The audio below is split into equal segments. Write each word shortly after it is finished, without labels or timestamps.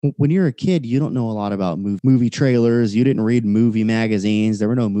when you're a kid, you don't know a lot about movie trailers. You didn't read movie magazines. There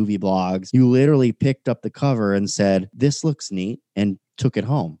were no movie blogs. You literally picked up the cover and said, "This looks neat," and took it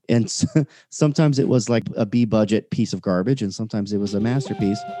home. And sometimes it was like a B budget piece of garbage, and sometimes it was a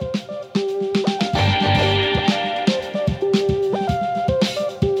masterpiece.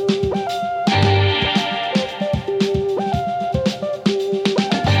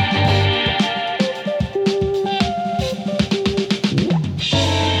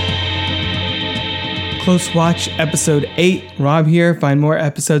 Close Watch episode 8. Rob here. Find more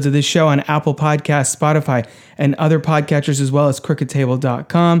episodes of this show on Apple Podcasts, Spotify, and other podcatchers, as well as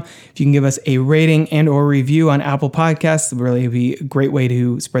crookedtable.com. If you can give us a rating and or review on Apple Podcasts, it would really be a great way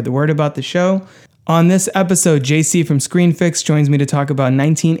to spread the word about the show. On this episode, JC from ScreenFix joins me to talk about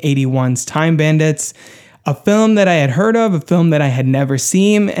 1981's Time Bandits, a film that I had heard of, a film that I had never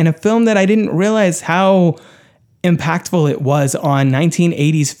seen, and a film that I didn't realize how impactful it was on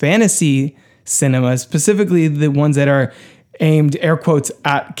 1980s fantasy cinema, specifically the ones that are aimed, air quotes,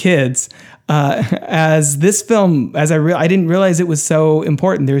 at kids. As this film, I didn't realize it was so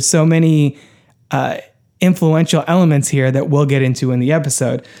important. There's so many influential elements here that we'll get into in the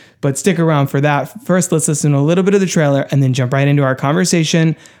episode. But stick around for that. First, let's listen to a little bit of the trailer and then jump right into our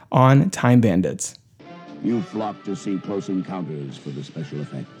conversation on Time Bandits. You flocked to see Close Encounters for the special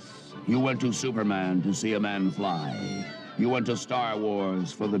effects. You went to Superman to see a man fly. You went to Star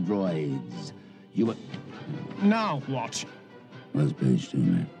Wars for the droids. You went... Now what? Where's page 2,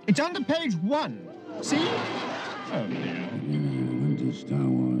 man? It's under page 1. See? Oh, dear. Went to Star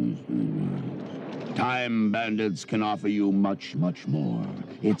Wars for the droids. Time Bandits can offer you much, much more.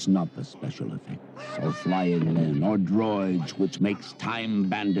 It's not the special effects, or flying men, or droids, which makes Time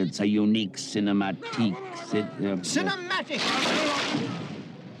Bandits a unique cinematic... Cinematic!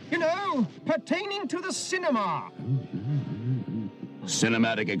 You know, pertaining to the cinema.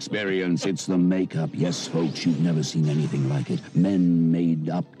 Cinematic experience, it's the makeup. Yes, folks, you've never seen anything like it. Men made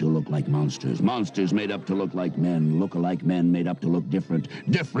up to look like monsters. Monsters made up to look like men. Look-alike men made up to look different.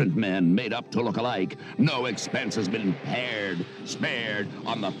 Different men made up to look alike. No expense has been spared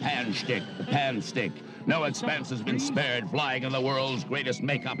on the pan stick. No expense has been spared flying in the world's greatest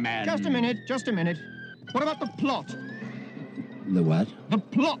makeup man. Just a minute. What about the plot? The what? The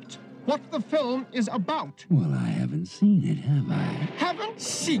plot. What the film is about. Well, I haven't seen it, have I? Haven't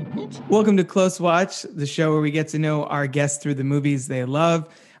seen it? Welcome to Close Watch, the show where we get to know our guests through the movies they love.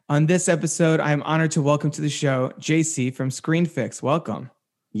 On this episode, I'm honored to welcome to the show JC from ScreenFix. Welcome.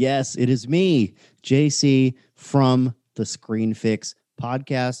 Yes, it is me, JC from the ScreenFix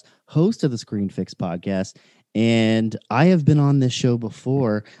podcast, host of the ScreenFix podcast. And I have been on this show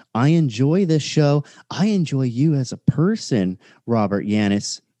before. I enjoy this show. I enjoy you as a person, Robert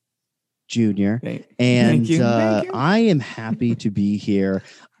Yanis Jr. Thank you. I am happy to be here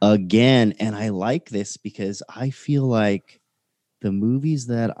again. And I like this because I feel like the movies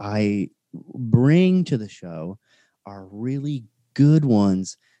that I bring to the show are really good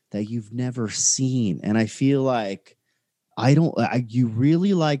ones that you've never seen. And I feel like you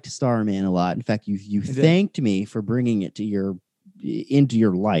really liked Starman a lot. In fact, you thanked me for bringing it into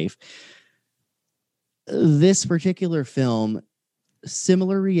your life. This particular film,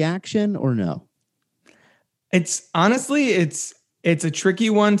 similar reaction or no? It's honestly, it's a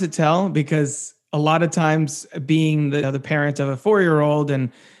tricky one to tell because a lot of times being the parent of a 4-year-old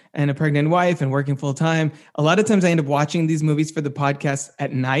and a pregnant wife and working full time, a lot of times I end up watching these movies for the podcast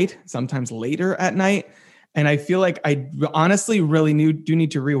at night, sometimes later at night. And I feel like I honestly really do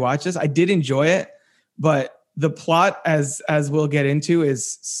need to rewatch this. I did enjoy it, but the plot, as we'll get into,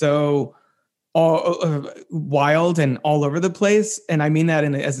 is so wild and all over the place. And I mean that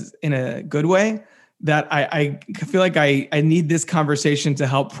in a good way, that I feel like I need this conversation to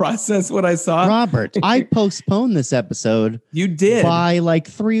help process what I saw. Robert, I postponed this episode. You did. By like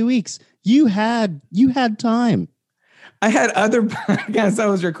 3 weeks. You had time. I had other podcasts I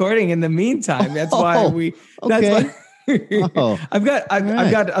was recording in the meantime. That's why okay. I've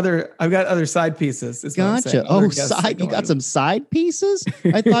got other side pieces. Gotcha. You got some side pieces?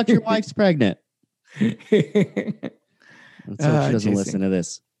 I thought your wife's pregnant. So she doesn't listen to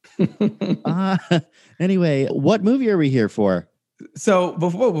this. Anyway, what movie are we here for? So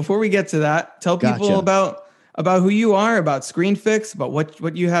before we get to that, tell people about who you are, about ScreenFix, about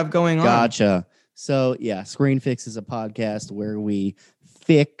what you have going on. Gotcha. So yeah, ScreenFix is a podcast where we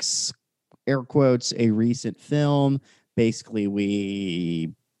fix, air quotes, a recent film. Basically,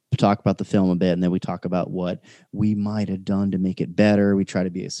 we talk about the film a bit, and then we talk about what we might have done to make it better. We try to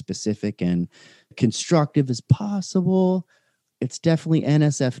be as specific and constructive as possible. It's definitely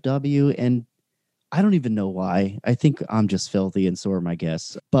NSFW, and I don't even know why. I think I'm just filthy and so are my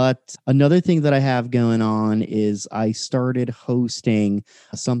guests. But another thing that I have going on is I started hosting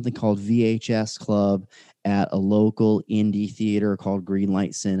something called VHS Club at a local indie theater called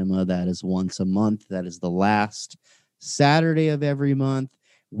Greenlight Cinema. That is once a month. That is the last Saturday of every month.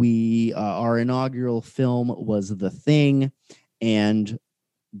 Our inaugural film was The Thing, and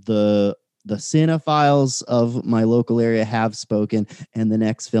the cinephiles of my local area have spoken, and the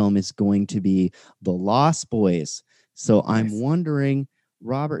next film is going to be The Lost Boys. So nice. I'm wondering,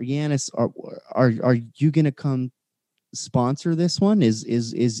 Robert Yanis, are you going to come sponsor this one?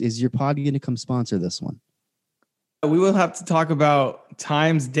 Is your pod going to come sponsor this one? We will have to talk about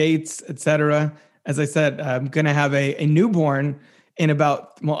times, dates, etc. As I said, I'm going to have a newborn in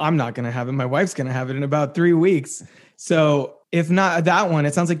I'm not going to have it. My wife's going to have it in about 3 weeks. So if not that one,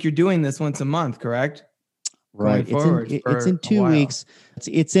 it sounds like you're doing this once a month, correct? Right. It's in 2 weeks.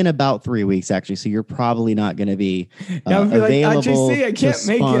 It's in about 3 weeks, actually. So you're probably not going to be available I can't to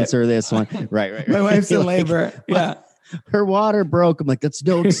sponsor this one. Right. My wife's in labor. Yeah. Her water broke. I'm like, that's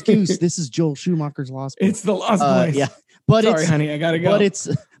no excuse. This is Joel Schumacher's Lost Boys. It's the Lost Boys. Yeah. Sorry, honey, I gotta go. But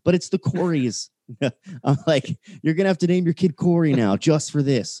it's the Coreys. I'm like, you're gonna have to name your kid Corey now just for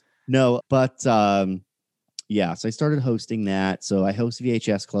this. No, but yeah, so I started hosting that. So I host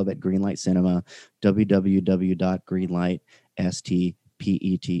VHS Club at Greenlight Cinema,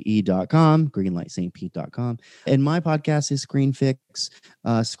 www.greenlightstpete.com, greenlightstpete.com. And my podcast is ScreenFix,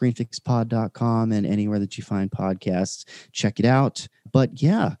 screenfixpod.com, and anywhere that you find podcasts, check it out. But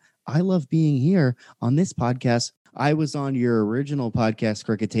yeah, I love being here on this podcast. I was on your original podcast,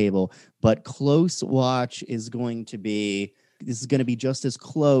 Cricket Table, but Close Watch is going to be just as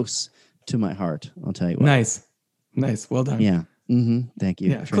close to my heart. I'll tell you what. Nice. Well done. Yeah. Mm-hmm. Thank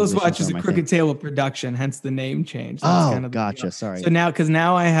you. Yeah. Close Watch is a Cricket Table production, hence the name change. That's gotcha. Sorry. So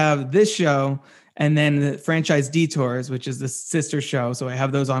now I have this show and then the Franchise Detours, which is the sister show. So I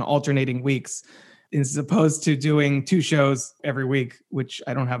have those on alternating weeks, as opposed to doing 2 shows every week, which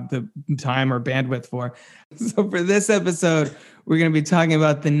I don't have the time or bandwidth for. So for this episode, we're going to be talking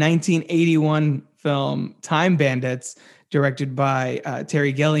about the 1981 film Time Bandits, directed by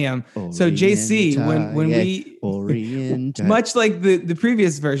Terry Gilliam. So JC, when we much like the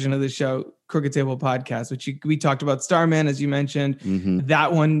previous version of the show, Crooked Table Podcast, which we talked about Starman, as you mentioned. Mm-hmm.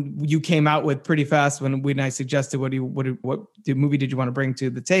 That one you came out with pretty fast when I suggested what movie did you want to bring to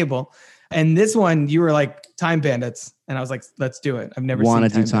the table. And this one, you were like, Time Bandits. And I was like, let's do it. I've never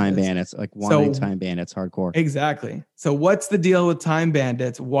seen Time Bandits. Time Bandits hardcore. Exactly. So what's the deal with Time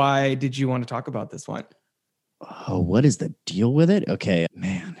Bandits? Why did you want to talk about this one? Oh, what is the deal with it? Okay,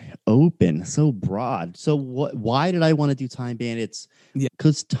 man, open, so broad. So why did I want to do Time Bandits? Yeah.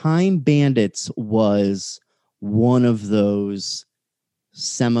 Because Time Bandits was one of those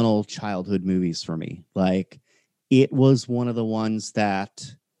seminal childhood movies for me. Like, it was one of the ones that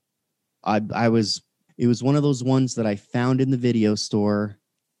it was one of those ones that I found in the video store,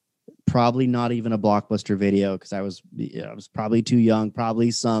 probably not even a Blockbuster Video, because I was probably too young,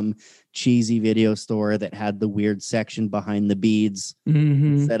 probably some cheesy video store that had the weird section behind the beads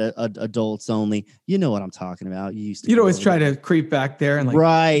that adults only. You know what I'm talking about. You'd always try to creep back there and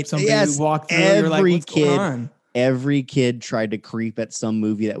walk through. You're like, what's going on? Every kid tried to creep at some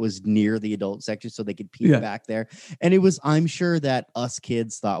movie that was near the adult section so they could peek back there. And I'm sure that us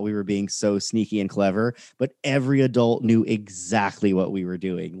kids thought we were being so sneaky and clever, but every adult knew exactly what we were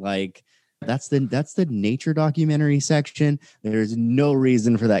doing. Like, that's the nature documentary section. There's no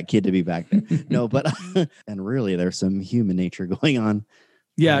reason for that kid to be back there. No, but and really there's some human nature going on.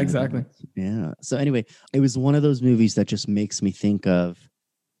 Yeah, exactly. Yeah. So anyway, it was one of those movies that just makes me think of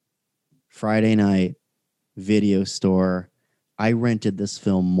Friday night video store. I rented this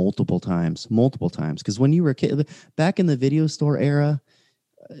film multiple times because when you were a kid, back in the video store era,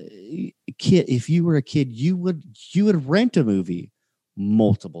 if you were a kid, you would rent a movie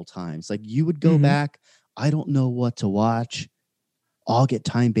multiple times. Like, you would go back, I don't know what to watch, I'll get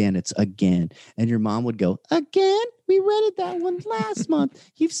Time Bandits again, and your mom would go, again? We rented that one last month.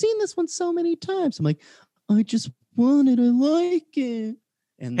 You've seen this one so many times. I'm like, I just wanted to like it.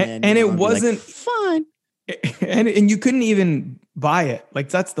 And it wasn't like, fine. And you couldn't even buy it. Like,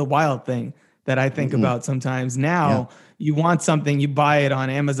 that's the wild thing that I think about sometimes. Now you want something, you buy it on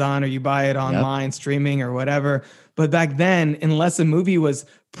Amazon or you buy it online streaming or whatever. But back then, unless a movie was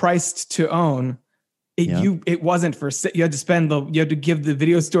priced to own, it wasn't for, you had to give the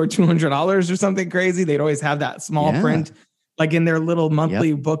video store $200 or something crazy. They'd always have that small print, like in their little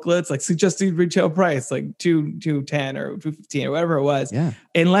monthly booklets, like suggested retail price, like $210 or $215 or whatever it was. Yeah.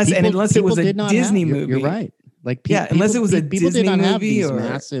 Unless it was a Disney movie. You're right. Like, unless it was a Disney movie or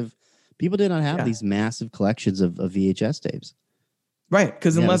massive. People did not have Yeah. these massive collections of VHS tapes. Right.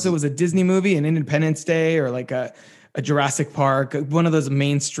 Because Yeah, unless this it was a Disney movie, an Independence Day, or like a Jurassic Park, one of those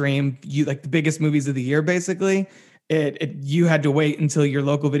mainstream, like the biggest movies of the year, basically, you had to wait until your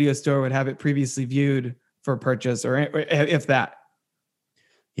local video store would have it previously viewed for purchase, or if that.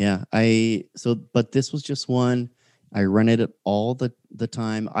 Yeah, but this was just one. I rented it all the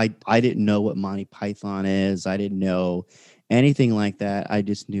time. I didn't know what Monty Python is. I didn't know anything like that. I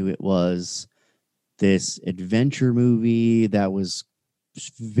just knew it was this adventure movie that was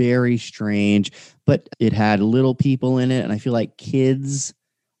very strange, but it had little people in it, and I feel like kids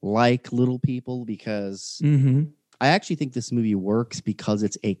like little people because Mm-hmm. I actually think this movie works because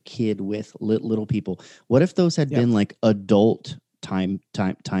it's a kid with little people. What if those had been like adult time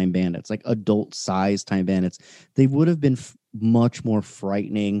bandits, like adult size time bandits? They would have been much more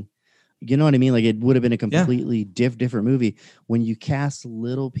frightening. You know what I mean? Like it would have been a completely different movie. When you cast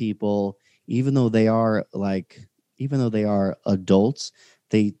little people, even though they are adults,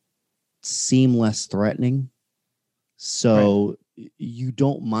 they seem less threatening. So you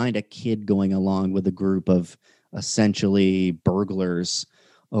don't mind a kid going along with a group of essentially burglars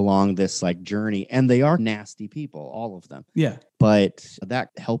along this like journey, and they are nasty people, all of them. Yeah. But that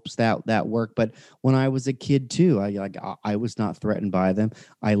helps that work. But when I was a kid too, I was not threatened by them.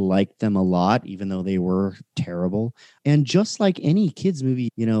 I liked them a lot, even though they were terrible. And just like any kids movie,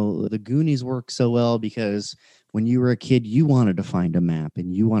 the Goonies work so well because when you were a kid, you wanted to find a map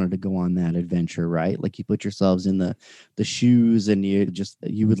and you wanted to go on that adventure, right? Like you put yourselves in the shoes and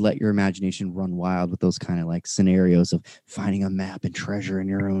you would let your imagination run wild with those kind of like scenarios of finding a map and treasure in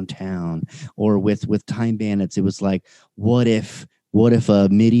your own town. Or with Time Bandits, it was like, what if a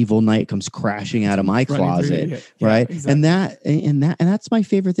medieval knight comes crashing out of my closet, right? Exactly. And that's my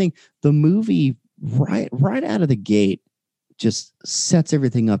favorite thing. The movie right out of the gate just sets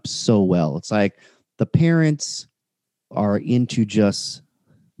everything up so well. It's like the parents are into just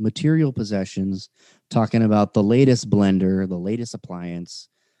material possessions, talking about the latest blender, the latest appliance,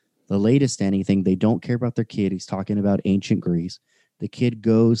 the latest anything. They don't care about their kid. He's talking about ancient Greece. The kid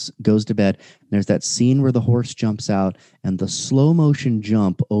goes to bed. And there's that scene where the horse jumps out, and the slow motion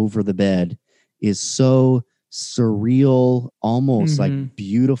jump over the bed is so surreal, almost like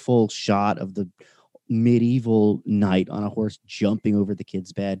beautiful shot of the medieval knight on a horse jumping over the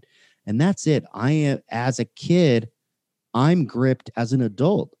kid's bed. And that's it. I am, as a kid, I'm gripped. As an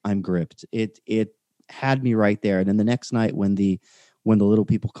adult, I'm gripped. It had me right there. And then the next night when the little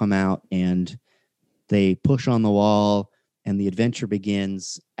people come out and they push on the wall and the adventure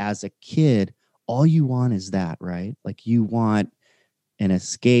begins, as a kid, all you want is that, right? Like you want an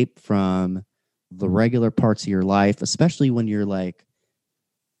escape from the regular parts of your life, especially when you're like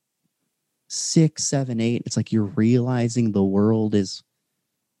 6, 7, 8. It's like you're realizing the world is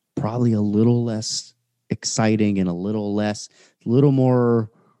probably a little less exciting and a little more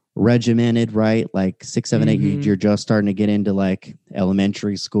regimented, right? Like 6, 7, 8, you're just starting to get into like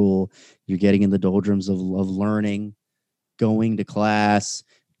elementary school. You're getting in the doldrums of learning, going to class,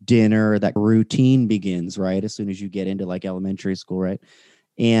 dinner. That routine begins, right? As soon as you get into like elementary school, right?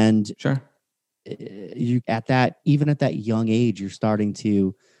 And sure, you even at that young age, you're starting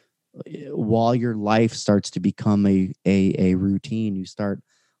to, while your life starts to become a routine, you start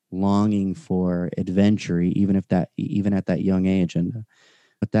longing for adventure, even at that young age. And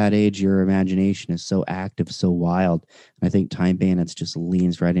at that age, your imagination is so active, so wild. And I think Time Bandits just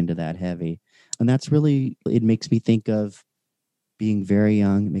leans right into that heavy. And that's really, it makes me think of being very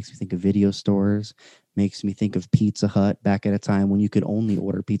young. It makes me think of video stores, makes me think of Pizza Hut back at a time when you could only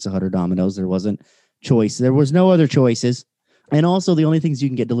order Pizza Hut or Domino's. There wasn't choice. There was no other choices. And also the only things you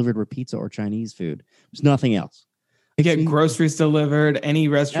can get delivered were pizza or Chinese food. There's nothing else. You get groceries delivered, any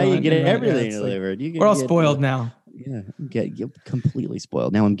restaurant. Now you get everything delivered. We're all spoiled now. Yeah, get completely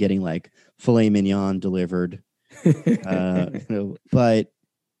spoiled. Now I'm getting like filet mignon delivered. But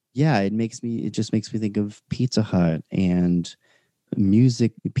yeah, it just makes me think of Pizza Hut and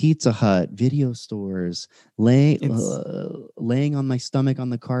music, Pizza Hut, video stores, laying on my stomach on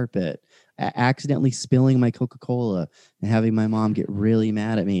the carpet, accidentally spilling my Coca-Cola and having my mom get really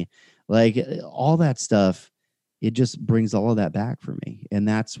mad at me. Like all that stuff, it just brings all of that back for me. And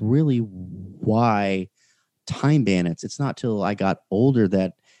that's really why Time Bandits, it's not till I got older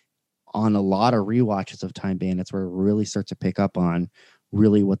that on a lot of rewatches of Time Bandits where it really starts to pick up on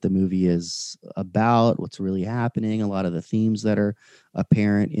really what the movie is about, what's really happening, a lot of the themes that are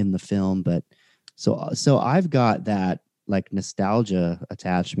apparent in the film. But so I've got that like nostalgia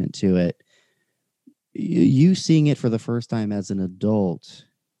attachment to it. You seeing it for the first time as an adult,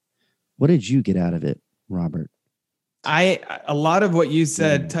 what did you get out of it, Robert? A lot of what you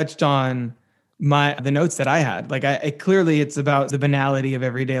said touched on the notes that I had. Like clearly it's about the banality of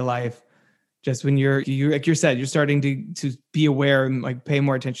everyday life. Just when you like you said, you're starting to be aware and like pay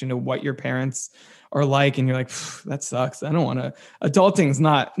more attention to what your parents are like, and you're like, that sucks. I don't want to. Adulting's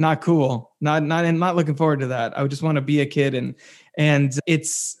not cool. Not looking forward to that. I would just want to be a kid, and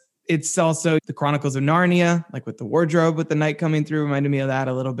it's also the Chronicles of Narnia, like with the wardrobe with the night coming through, reminded me of that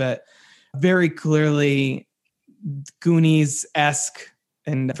a little bit. Very clearly Goonies-esque.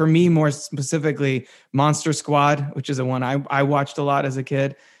 And for me, more specifically, Monster Squad, which is a one I watched a lot as a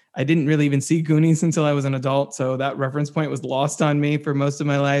kid. I didn't really even see Goonies until I was an adult, so that reference point was lost on me for most of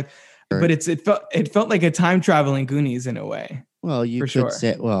my life. Sure. But it felt like a time traveling Goonies in a way. Well, you could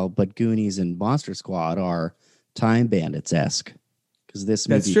say, but Goonies and Monster Squad are Time Bandits-esque because this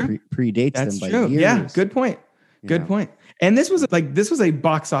movie predates them by years. Yeah, good point. Good point. And this was a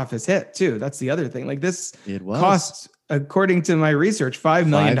box office hit too. That's the other thing. Like this cost, according to my research, $5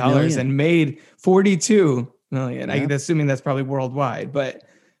 million and made $42 million. Yeah. I'm assuming that's probably worldwide, but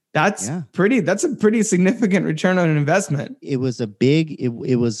that's a pretty significant return on investment. It was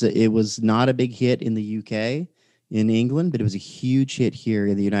it was not a big hit in the UK, in England, but it was a huge hit here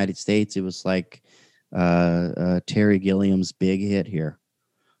in the United States. It was like Terry Gilliam's big hit here.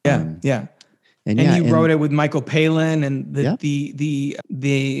 Yeah. And you wrote it with Michael Palin, and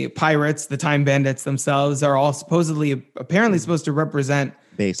the pirates, the Time Bandits themselves, are all apparently supposed to represent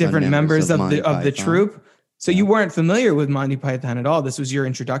different members of the troupe. So you weren't familiar with Monty Python at all. This was your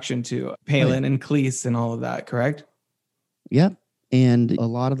introduction to Palin and Cleese and all of that, correct? Yep. And a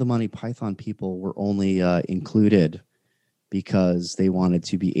lot of the Monty Python people were only included because they wanted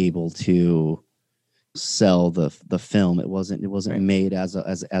to be able to sell the film. It wasn't made as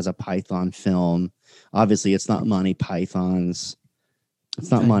a Python film. Obviously, it's not Monty Python's. It's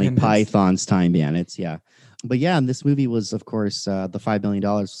not Monty Python's Time Bandits. Yeah, but yeah, and this movie was, of course, the $5 million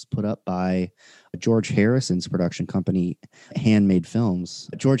was put up by George Harrison's production company, Handmade Films.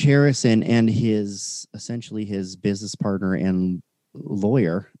 George Harrison and his business partner and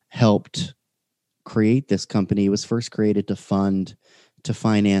lawyer helped create this company. It was first created to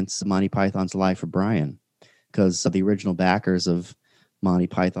finance Monty Python's Life of Brian, because the original backers of Monty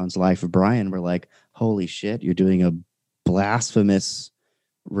Python's Life of Brian were like, holy shit, you're doing a blasphemous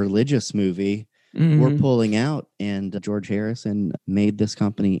religious movie. Mm-hmm. We're pulling out. And George Harrison made this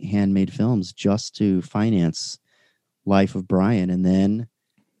company, Handmade Films, just to finance Life of Brian, and then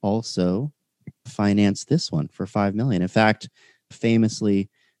also finance this one for $5 million. In fact, famously,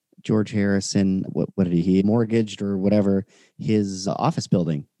 George Harrison, what did he mortgaged or whatever his office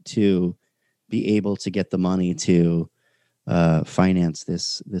building to be able to get the money to finance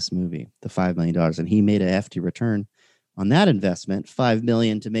this movie, the $5 million, and he made a hefty return on that investment. $5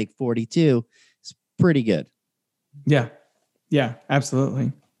 million to make 42 is pretty good. Yeah,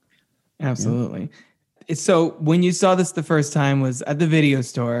 absolutely. Yeah. So when you saw this the first time was at the video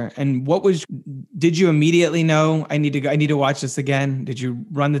store, and did you immediately know I need to watch this again? Did you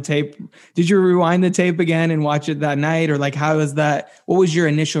run the tape? Did you rewind the tape again and watch it that night? Or like, how was that? What was your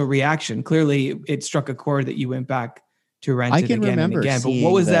initial reaction? Clearly it struck a chord that you went back to rent it again and again. But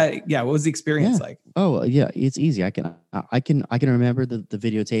what was that? Yeah. What was the experience like? Oh yeah. It's easy. I can remember the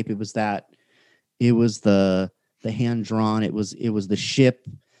videotape. It was the hand drawn. It was the ship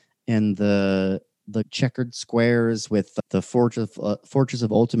and the checkered squares with the Fortress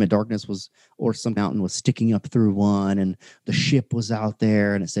of Ultimate Darkness or some mountain was sticking up through one, and the ship was out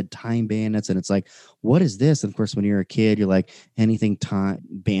there and it said Time Bandits, and it's like, what is this? And of course, when you're a kid, you're like, anything Time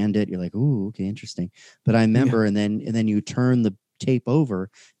Bandit, you're like, ooh, okay, interesting. But I remember, and then you turn the tape over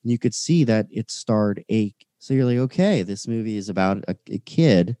and you could see that it starred so you're like, okay, this movie is about a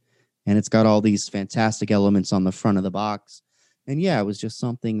kid, and it's got all these fantastic elements on the front of the box. And yeah, it was just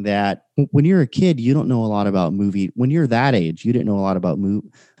something that when you're a kid, you don't know a lot about movie. When you're that age, you didn't know a lot about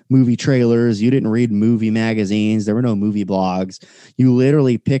movie trailers. You didn't read movie magazines. There were no movie blogs. You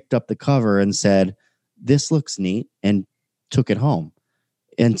literally picked up the cover and said, this looks neat, and took it home.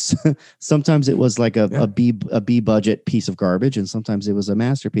 And sometimes it was like a B budget piece of garbage, and sometimes it was a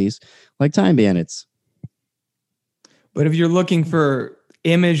masterpiece like Time Bandits. But if you're looking for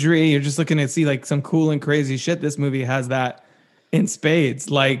imagery, you're just looking to see like some cool and crazy shit, this movie has that in spades.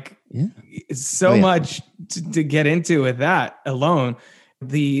 Like so much to get into with that alone.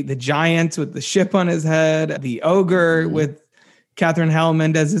 The giant with the ship on his head, the ogre with Catherine Howell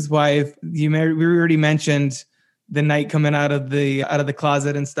Mendez, his wife. We already mentioned the knight coming out of the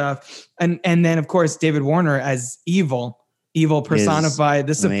closet and stuff, and then of course David Warner as evil personified,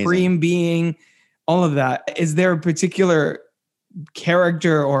 the supreme being, all of that. Is there a particular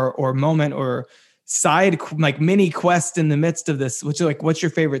character or moment or like mini quest in the midst of this, which like, what's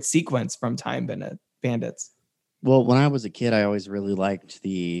your favorite sequence from Time Bandits? Well, when I was a kid, I always really liked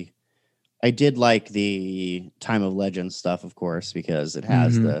I did like the Time of Legend stuff, of course, because it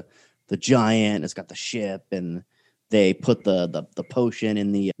has the giant, it's got the ship, and they put the potion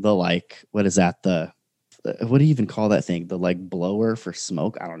in the like, what is that? What do you even call that thing? The like blower for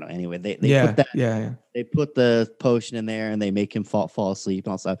smoke? I don't know. Anyway, they put that, they put the potion in there and they make him fall asleep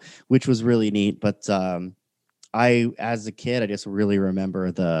and all stuff, which was really neat. But as a kid, I just really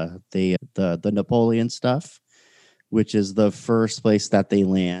remember the Napoleon stuff, which is the first place that they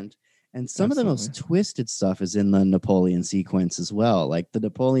land. And some of the most twisted stuff is in the Napoleon sequence as well. Like the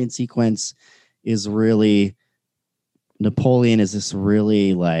Napoleon sequence is really, Napoleon is this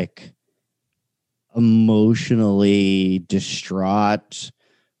really like emotionally distraught,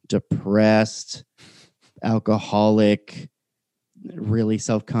 depressed, alcoholic, really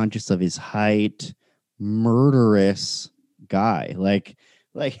self-conscious of his height, murderous guy. Like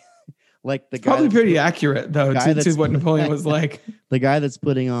the guy probably pretty accurate though to what Napoleon was like. The guy that's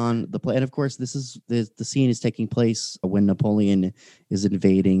putting on the play, and of course, this is the scene is taking place when Napoleon is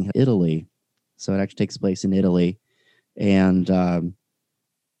invading Italy, so it actually takes place in Italy, and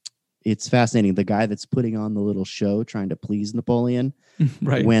it's fascinating. The guy that's putting on the little show, trying to please Napoleon,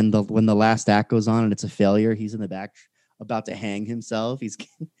 right? When the last act goes on and it's a failure, he's in the back about to hang himself. He's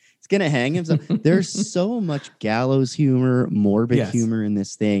gonna hang himself. There's so much gallows humor, morbid humor in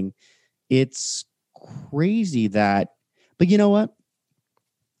this thing. It's crazy but you know what?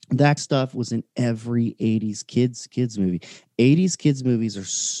 That stuff was in every 80s kids movie. 80s kids movies are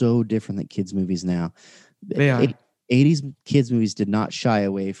so different than kids movies now. They are. 80s kids movies did not shy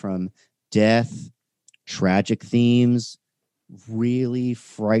away from death, tragic themes, really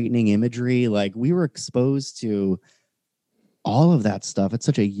frightening imagery. Like we were exposed to all of that stuff at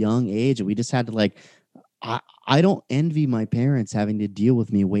such a young age, and we just had to like, I don't envy my parents having to deal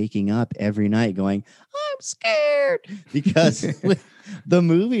with me waking up every night going, I'm scared, because the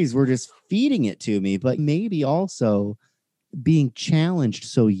movies were just feeding it to me. But maybe also being challenged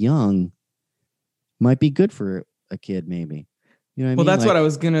so young might be good for a kid, maybe. You know what I mean? Well, that's like, what I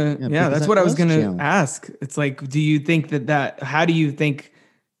was gonna. Yeah, that's what I was gonna ask. It's like, do you think that? How do you think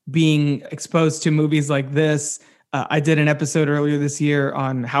being exposed to movies like this? I did an episode earlier this year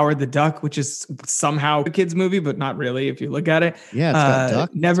on Howard the Duck, which is somehow a kid's movie, but not really if you look at it. Yeah, it's got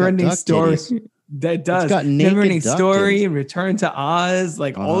duck. Never-ending story. That does. It's got Never-ending story. Return to Oz.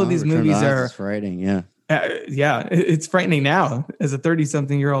 Like all of these movies are frightening. Yeah. It's frightening now as a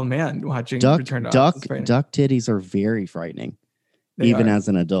 30-something-year-old man watching Return to Oz. Duck titties are very frightening, even as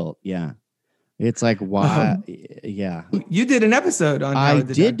an adult. Yeah. It's like, why? Yeah. You did an episode on Howard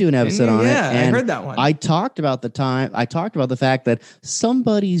the Duck. I did do an episode on it. Yeah, I heard that one. I talked about the fact that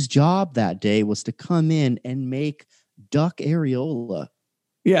somebody's job that day was to come in and make duck areola.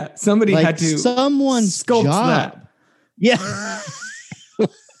 Yeah. Somebody had to. Someone's sculpt job. That. Yeah.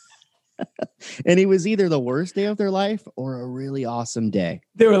 And it was either the worst day of their life or a really awesome day.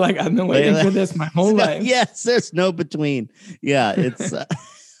 They were like, I've been waiting for this my whole life. Yes, there's no between. Yeah, it's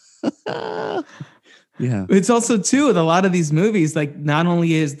yeah. It's also too with a lot of these movies, like not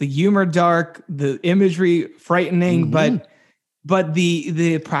only is the humor dark, the imagery frightening, but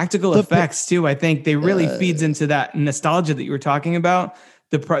the practical effects too. I think they really feeds into that nostalgia that you were talking about.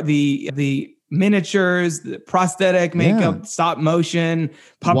 The miniatures, the prosthetic makeup, stop motion,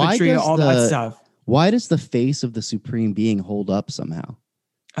 puppetry, all that stuff. Why does the face of the Supreme Being hold up somehow?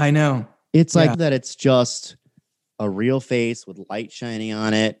 I know. It's like that. It's just a real face with light shining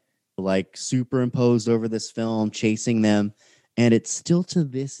on it, like superimposed over this film, chasing them. And it's still to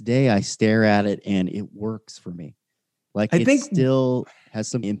this day, I stare at it and it works for me. Like I think still has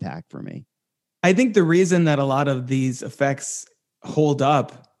some impact for me. I think the reason that a lot of these effects hold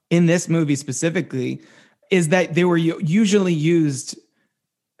up in this movie specifically is that they were usually used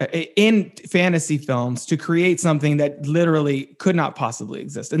in fantasy films to create something that literally could not possibly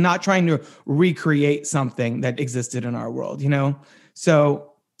exist, and not trying to recreate something that existed in our world, you know?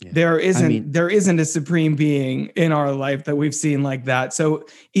 So there isn't a supreme being in our life that we've seen like that. So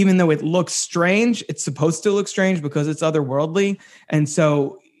even though it looks strange, it's supposed to look strange because it's otherworldly. And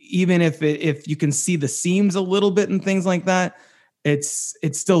so even if you can see the seams a little bit and things like that, it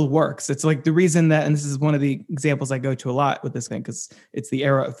still works. It's like the reason that, and this is one of the examples I go to a lot with this thing, because it's the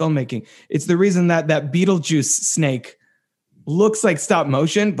era of filmmaking. It's the reason that Beetlejuice snake looks like stop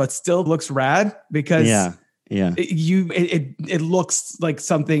motion, but still looks rad, because it looks like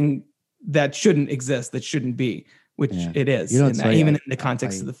something that shouldn't exist, that shouldn't be, which it is, even in the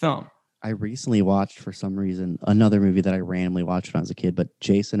context of the film. I recently watched, for some reason, another movie that I randomly watched when I was a kid, but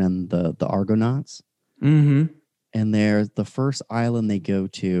Jason and the Argonauts. Mm-hmm. And they're the first island they go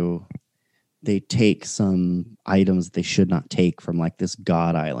to, they take some items they should not take from like this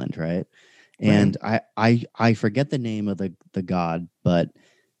god island, right? And I forget the name of the god, but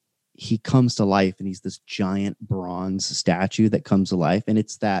he comes to life and he's this giant bronze statue that comes to life, and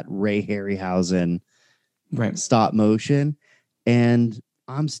it's that Ray Harryhausen stop motion. And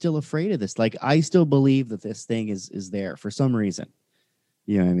I'm still afraid of this. Like, I still believe that this thing is there for some reason.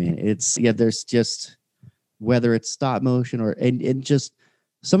 You know what I mean? It's there's just, whether it's stop motion or and just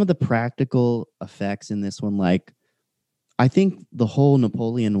some of the practical effects in this one. Like, I think the whole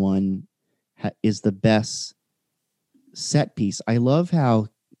Napoleon one is the best set piece. I love how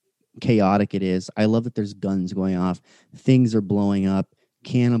chaotic it is. I love that there's guns going off, things are blowing up,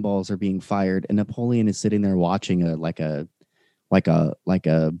 cannonballs are being fired, and Napoleon is sitting there watching like a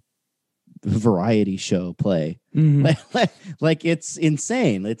variety show play. Mm-hmm. like it's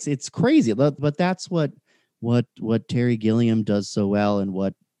insane. It's crazy. But that's what Terry Gilliam does so well, and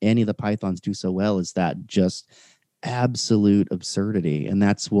what any of the Pythons do so well, is that just absolute absurdity. And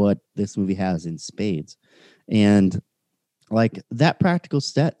that's what this movie has in spades. And like, that practical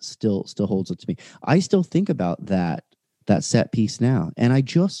set still holds up to me. I still think about that set piece now. And I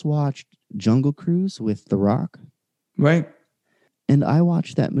just watched Jungle Cruise with The Rock. Right. And I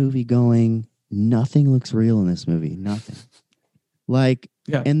watched that movie going, nothing looks real in this movie. Nothing. Like,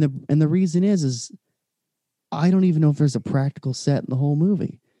 yeah. And the reason is I don't even know if there's a practical set in the whole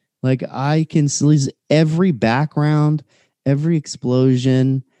movie. Like, I can see every background, every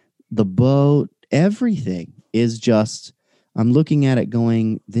explosion, the boat, everything is just, I'm looking at it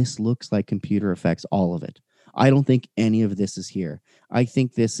going, this looks like computer effects, all of it. I don't think any of this is here. I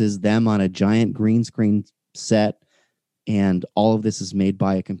think this is them on a giant green screen set, and all of this is made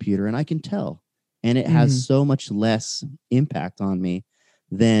by a computer, and I can tell. And it has so much less impact on me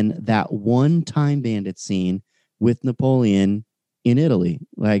than that one Time Bandit scene with Napoleon in Italy.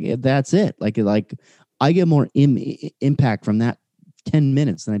 Like, that's it. Like I get more impact from that 10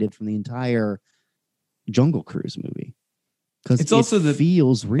 minutes than I did from the entire Jungle Cruise movie. Because it's also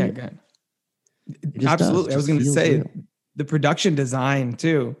feels real. Yeah, absolutely. I was going to say real. The production design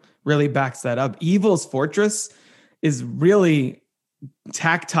too really backs that up. Evil's Fortress is really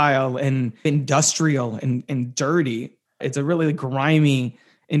tactile and industrial and dirty. It's a really grimy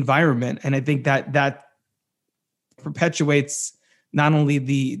environment. And I think that perpetuates not only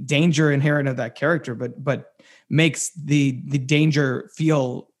the danger inherent of that character, but makes the danger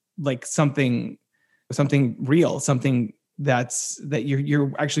feel like something real, something that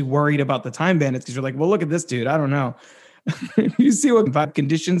you're actually worried about the Time Bandits, because you're like, well, look at this dude. I don't know. You see what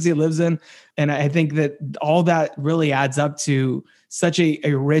conditions he lives in. And I think that all that really adds up to such a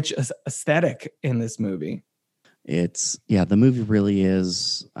rich aesthetic in this movie. The movie really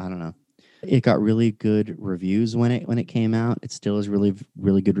is, I don't know. It got really good reviews when it came out. It still is really,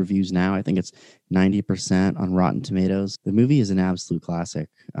 really good reviews now. I think it's 90% on Rotten Tomatoes. The movie is an absolute classic.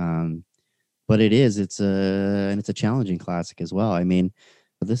 But it's a challenging classic as well. I mean,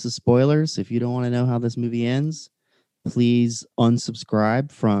 this is spoilers. If you don't want to know how this movie ends, please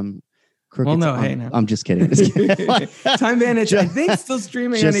unsubscribe from Crooked. Well, no, I'm just kidding. Time Bandits, I think, still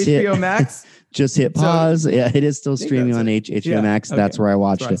streaming on HBO Max. Just hit pause. Yeah, it is still streaming on HBO Max. Okay. That's where I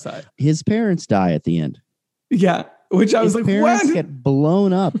watched it. His parents die at the end. Yeah, which I was like, parents what? Get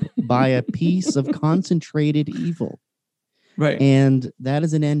blown up by a piece of concentrated evil. Right. And that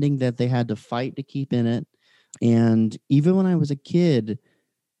is an ending that they had to fight to keep in it. And even when I was a kid,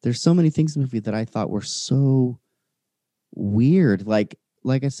 there's so many things in the movie that I thought were so weird. Like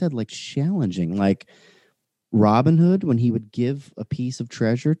I said, like challenging. Like Robin Hood, when he would give a piece of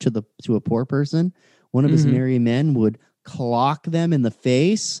treasure to a poor person, one of his merry men would clock them in the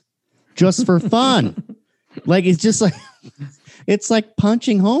face just for fun. Like, it's just like, it's like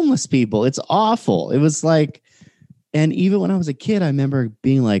punching homeless people. It's awful. It was like, and even when I was a kid, I remember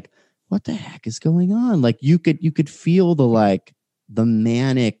being like, what the heck is going on? Like, you could feel the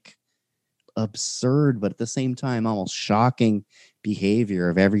manic, absurd, but at the same time, almost shocking behavior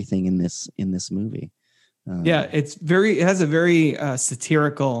of everything in this movie. It has a very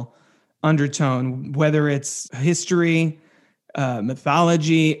satirical undertone, whether it's history,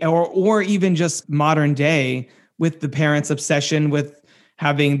 mythology, or even just modern day, with the parents' obsession with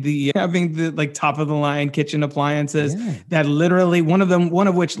having the like top of the line kitchen appliances that literally one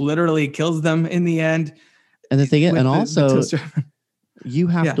of which literally kills them in the end. And the thing is, and also you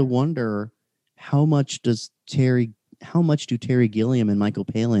have to wonder how much do Terry Gilliam and Michael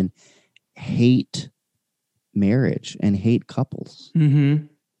Palin hate marriage and hate couples? Mm-hmm.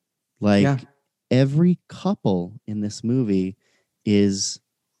 Like Yeah. every couple in this movie is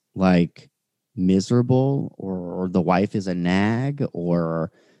like miserable, or the wife is a nag,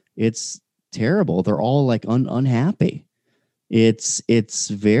 or it's terrible. They're all like unhappy. It's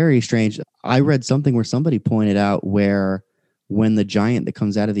very strange. I read something where somebody pointed out where when the giant that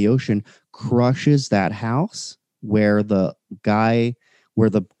comes out of the ocean crushes that house where the guy where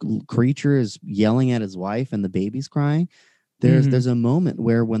the creature is yelling at his wife and the baby's crying, there's a moment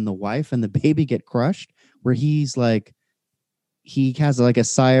where when the wife and the baby get crushed where he's like he has like a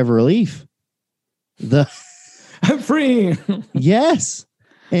sigh of relief. The I'm free. Yes.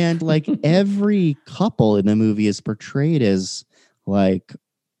 And like every couple in the movie is portrayed as like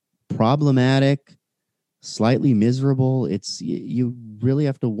problematic, slightly miserable. It's you really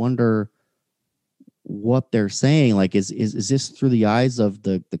have to wonder what they're saying. Like, is this through the eyes of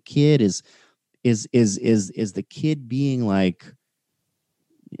the kid? Is the kid being like,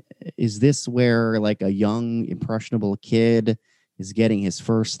 is this where like a young impressionable kid is getting his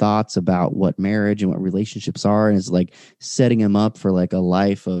first thoughts about what marriage and what relationships are, and is like setting him up for like a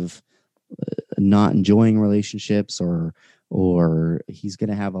life of not enjoying relationships, or he's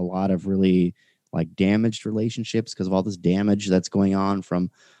going to have a lot of really like damaged relationships because of all this damage that's going on from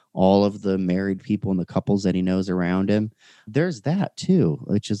all of the married people and the couples that he knows around him. There's that too,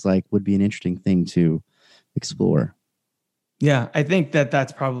 which is like would be an interesting thing to explore. Yeah, I think that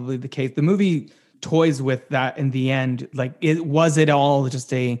that's probably the case. The movie toys with that in the end. Like, was it all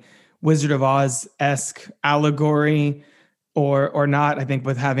just a Wizard of Oz-esque allegory or not? I think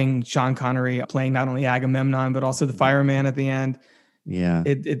with having Sean Connery playing not only Agamemnon, but also the fireman at the end, Yeah.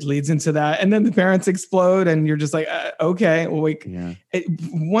 it leads into that. And then the parents explode and you're just like, okay, well, wait. Yeah.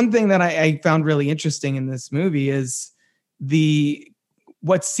 One thing that I found really interesting in this movie is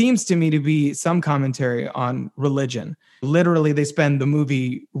what seems to me to be some commentary on religion. Literally, they spend the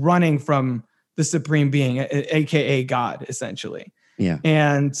movie running from the supreme being, aka God, essentially. Yeah.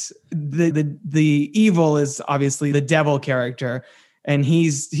 And the evil is obviously the devil character, and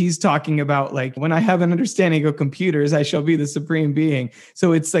he's talking about like, when I have an understanding of computers, I shall be the supreme being.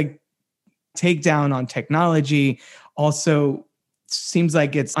 So it's like takedown on technology. Also, seems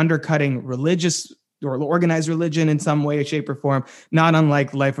like it's undercutting religious or organized religion in some way, shape, or form, not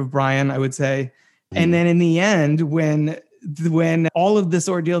unlike Life of Brian, I would say. And then in the end, when all of this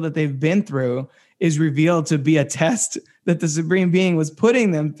ordeal that they've been through is revealed to be a test that the Supreme Being was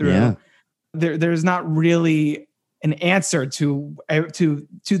putting them through, there's not really an answer to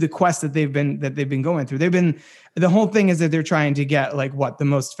the quest that they've been going through. The whole thing is that they're trying to get like what, the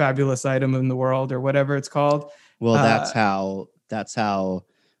most fabulous item in the world or whatever it's called. Well, that's how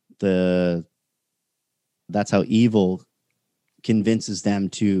evil convinces them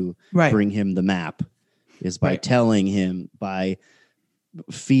to bring him the map, is by telling him, by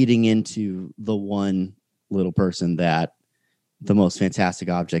feeding into the one little person that the most fantastic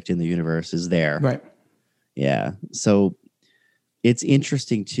object in the universe is there. Right. Yeah. So it's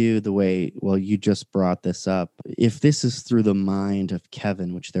interesting too, the way, well, you just brought this up. If this is through the mind of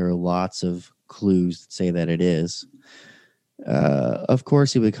Kevin, which there are lots of clues that say that it is, of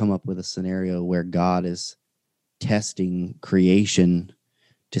course he would come up with a scenario where God is testing creation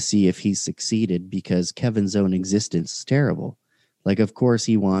to see if he's succeeded, because Kevin's own existence is terrible. Like, of course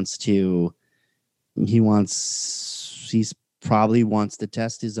he probably wants to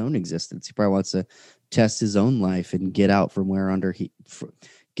test his own existence. He probably wants to test his own life and get out from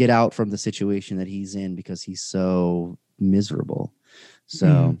get out from the situation that he's in, because he's so miserable.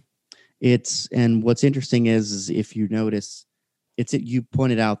 So and what's interesting is if you notice, you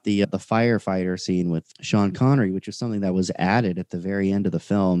pointed out the firefighter scene with Sean Connery, which is something that was added at the very end of the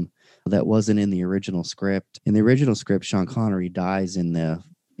film that wasn't in the original script. In the original script, Sean Connery dies in the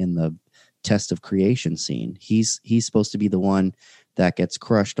test of creation scene. He's supposed to be the one that gets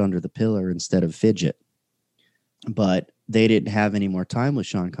crushed under the pillar instead of Fidget. But they didn't have any more time with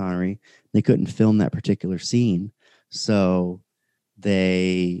Sean Connery. They couldn't film that particular scene. So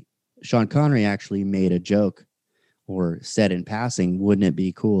Sean Connery actually made a joke, or said in passing, wouldn't it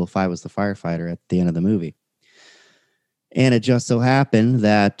be cool if I was the firefighter at the end of the movie? And it just so happened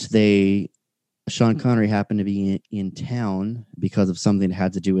that Sean Connery happened to be in town because of something that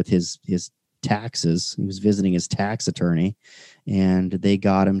had to do with his taxes. He was visiting his tax attorney, and they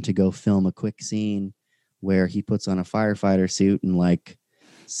got him to go film a quick scene where he puts on a firefighter suit and like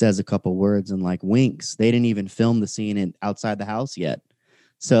says a couple words and like winks. They didn't even film the scene outside the house yet.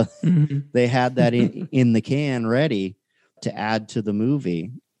 So they had that in the can ready to add to the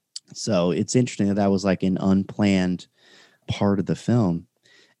movie. So it's interesting that was like an unplanned part of the film.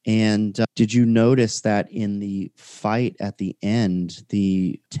 And did you notice that in the fight at the end,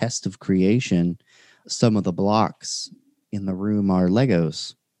 the test of creation, some of the blocks in the room are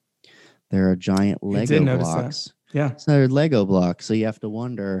Legos? There are giant I did Lego notice blocks. that. Yeah. So they're Lego blocks. So you have to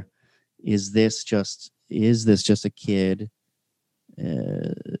wonder, is this just a kid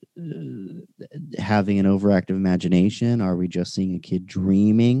having an overactive imagination? Are we just seeing a kid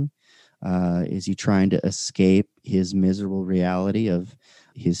dreaming? Is he trying to escape his miserable reality of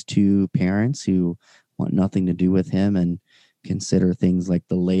his two parents who want nothing to do with him and consider things like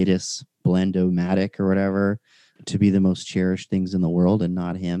the latest Blend-O-Matic or whatever to be the most cherished things in the world and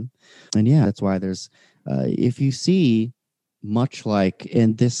not him? And yeah, that's why there's, if you see, much like,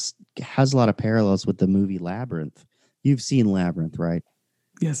 and this has a lot of parallels with the movie Labyrinth. You've seen Labyrinth, right?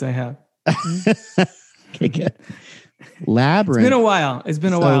 Yes, I have. Okay, good. Labyrinth. It's been a while. It's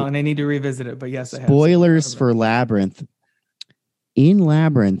been a while, and I need to revisit it. But yes, I have. Spoilers for Labyrinth. In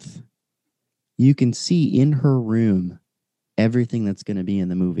Labyrinth, you can see in her room everything that's going to be in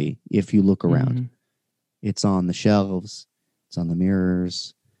the movie if you look around. Mm-hmm. It's on the shelves, it's on the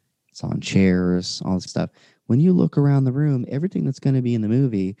mirrors, it's on chairs, all this stuff. When you look around the room, everything that's going to be in the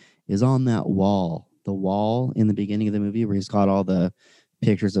movie is on that wall. The wall in the beginning of the movie where he's got all the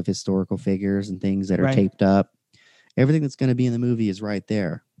pictures of historical figures and things that are taped up. Everything that's going to be in the movie is right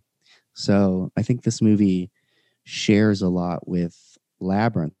there. So I think this movie shares a lot with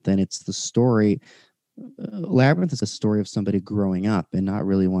Labyrinth. And it's the story. Labyrinth is a story of somebody growing up and not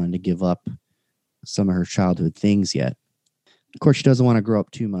really wanting to give up some of her childhood things yet. Of course, she doesn't want to grow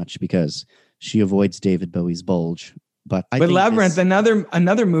up too much because she avoids David Bowie's bulge. But Labyrinth,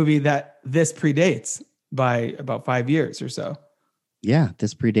 another movie that this predates by about 5 years or so. Yeah,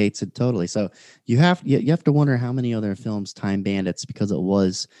 this predates it totally. So you have to wonder how many other films Time Bandits, because it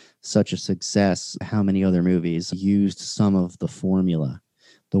was such a success, how many other movies used some of the formula,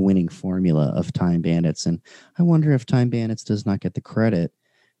 the winning formula of Time Bandits. And I wonder if Time Bandits does not get the credit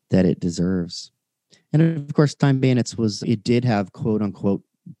that it deserves. And of course, Time Bandits did have quote unquote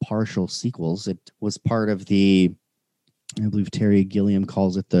partial sequels. It was part of the, I believe Terry Gilliam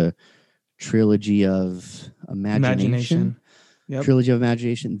calls it the trilogy of imagination. Yep. Trilogy of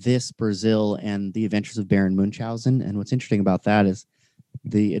Imagination, this, Brazil, and The Adventures of Baron Munchausen. And what's interesting about that is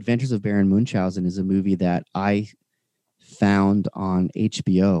The Adventures of Baron Munchausen is a movie that I found on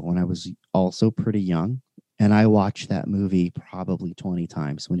HBO when I was also pretty young. And I watched that movie probably 20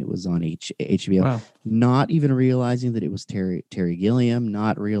 times when it was on HBO, wow. Not even realizing that it was Terry Gilliam,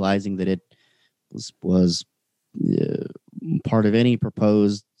 not realizing that it was part of any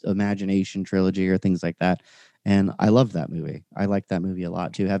proposed imagination trilogy or things like that. And I love that movie. I like that movie a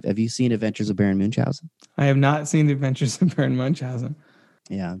lot too. Have you seen Adventures of Baron Munchausen? I have not seen The Adventures of Baron Munchausen.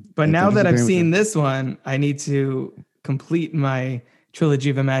 Yeah. But now that I've seen this one, I need to complete my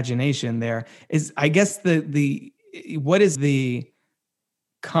trilogy of imagination. There is, I guess, what is the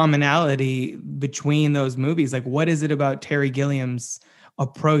commonality between those movies? Like, what is it about Terry Gilliam's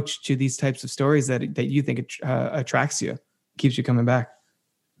approach to these types of stories that you think attracts you, keeps you coming back?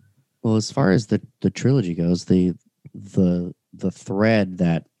 Well, as far as the trilogy goes, the thread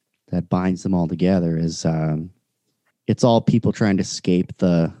that binds them all together is it's all people trying to escape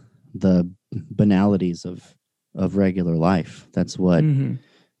the banalities of regular life. That's what in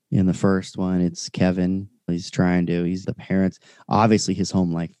the first one, it's Kevin. He's the parents. Obviously, his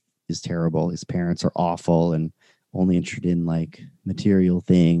home life is terrible. His parents are awful and only interested in like material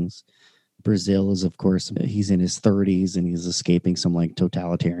things. Brazil is, of course, he's in his 30s and he's escaping some like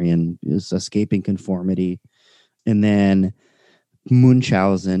totalitarian, is escaping conformity. And then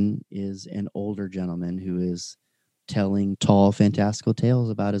Munchausen is an older gentleman who is telling tall, fantastical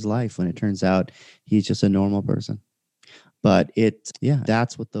tales about his life when it turns out he's just a normal person. But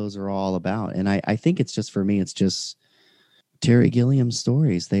that's what those are all about. And I think it's just, for me, it's just Terry Gilliam's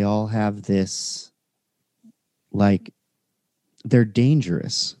stories. They all have this, like, they're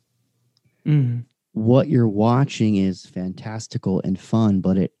dangerous. Mm-hmm. What you're watching is fantastical and fun,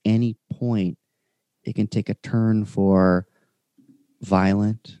 but at any point it can take a turn for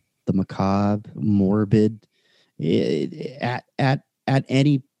violent, the macabre, morbid. At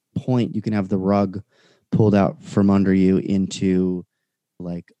any point you can have the rug pulled out from under you into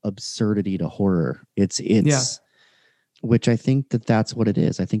like absurdity to horror. It's which I think that's what it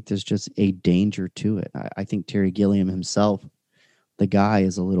is. I think there's just a danger to it. I think Terry Gilliam himself, the guy,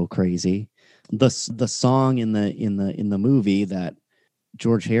 is a little crazy. The song in the movie that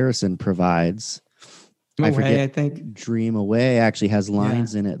George Harrison provides, I think Dream Away, actually has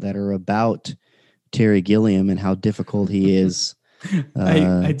lines in it that are about Terry Gilliam and how difficult he is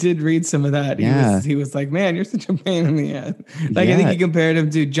I did read some of that. Yeah. He was like, man, you're such a pain in the ass. Like, I Yeah. think he compared him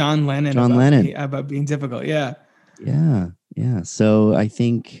to John Lennon about being difficult. Yeah. Yeah. So I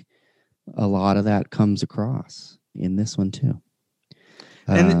think a lot of that comes across in this one too.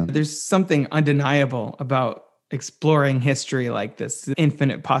 And there's something undeniable about exploring history like this,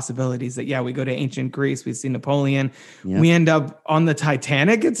 infinite possibilities that, we go to ancient Greece, we see Napoleon, we end up on the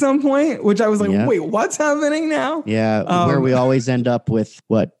Titanic at some point, which I was like, wait, what's happening now? Yeah. Where we always end up with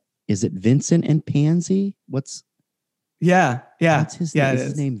what is it? Vincent and Pansy? What's his name? Is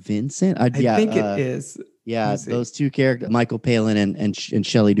his name Vincent? I think it is. Yeah. Those two characters, Michael Palin and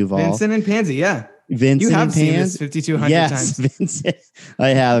Shelley Duvall. Vincent and Pansy. Yeah. Vincent you have and seen this 5,200 times. Vincent. I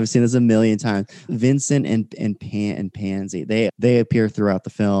have. I've seen this a million times. Vincent and Pansy. They appear throughout the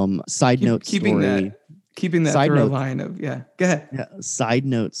film. Side note keeping story. Keeping that through line of go ahead. Yeah, side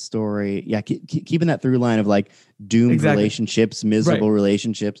note story. Yeah, keeping that through line of like doomed relationships, miserable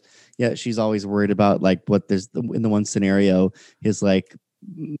relationships. Yeah, she's always worried about like what there's in the one scenario, his like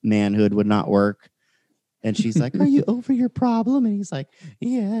manhood would not work. And she's like, "Are you over your problem?" And he's like,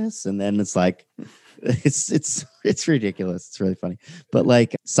 "Yes." And then it's like, it's ridiculous. It's really funny. But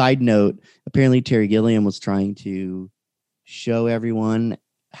like, side note, apparently Terry Gilliam was trying to show everyone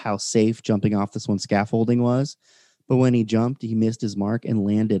how safe jumping off this one scaffolding was. But when he jumped, he missed his mark and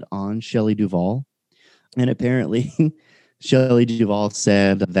landed on Shelley Duvall. And apparently, Shelley Duvall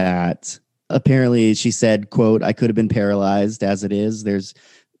said that she said, quote, "I could have been paralyzed as it is. There's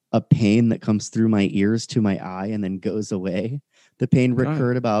a pain that comes through my ears to my eye and then goes away. The pain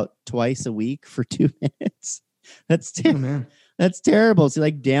recurred about twice a week for 2 minutes." That's terrible. That's terrible. So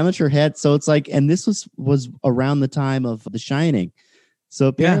like damage her head. So it's like, and this was around the time of The Shining. So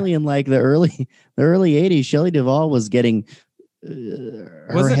apparently in like the early 80s, Shelley Duvall was getting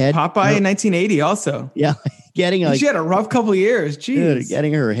her head. Popeye in 1980 also? Yeah. She had a rough couple of years. Jeez. Dude,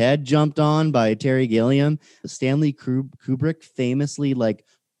 getting her head jumped on by Terry Gilliam. Stanley Kubrick famously like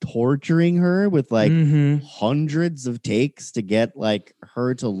torturing her with like hundreds of takes to get like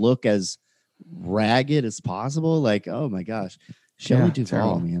her to look as ragged as possible. Like, oh my gosh, Shelley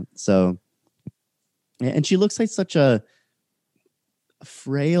Duvall, man. So, and she looks like such a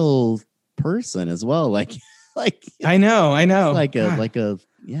frail person as well. Like I know.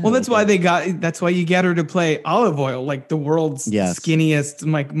 Well, that's why you get her to play Olive Oil, like the world's skinniest,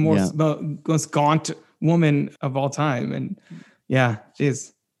 like most gaunt woman of all time. And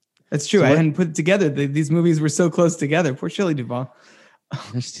geez. That's true. I hadn't put it together. These movies were so close together. Poor Shelley Duvall.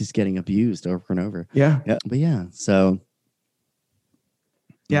 She's getting abused over and over. Yeah. But so.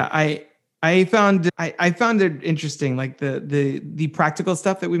 Yeah, I found it interesting, like the practical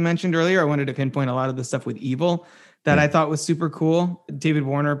stuff that we mentioned earlier. I wanted to pinpoint a lot of the stuff with Evil that I thought was super cool. David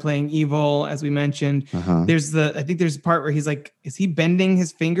Warner playing Evil, as we mentioned. I think there's a part where he's like, is he bending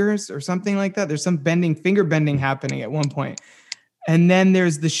his fingers or something like that? There's some finger bending happening at one point. And then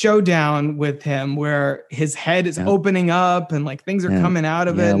there's the showdown with him where his head is opening up and like things are coming out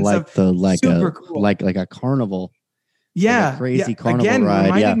of it. And like stuff. Super cool. like a carnival. Yeah. Like a crazy carnival again,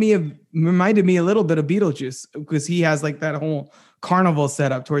 ride. Reminded me a little bit of Beetlejuice because he has like that whole carnival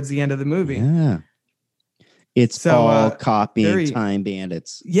set up towards the end of the movie. Yeah. It's all copying Time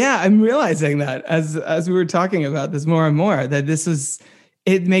Bandits. Yeah, I'm realizing that as we were talking about this more and more, that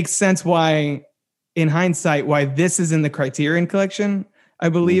it makes sense why, in hindsight, why this is in the Criterion Collection, I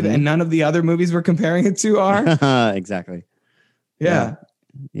believe, and none of the other movies we're comparing it to are. Exactly. Yeah.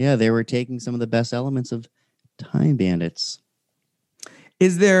 Yeah, they were taking some of the best elements of Time Bandits.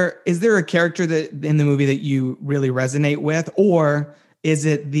 Is there a character that in the movie that you really resonate with, or is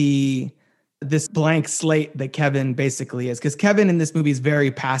it this blank slate that Kevin basically is? Because Kevin in this movie is very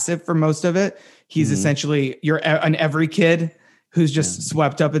passive for most of it. He's essentially an every kid who's just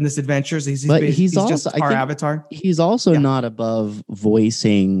swept up in this adventure. So he's also just our avatar. He's also not above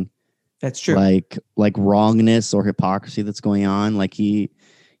voicing. That's true. Like wrongness or hypocrisy that's going on. Like he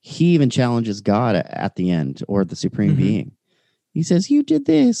even challenges God at the end, or the supreme being. He says, "You did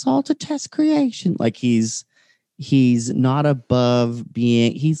this all to test creation." Like he's not above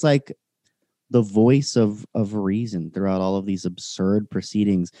being. He's like the voice of reason throughout all of these absurd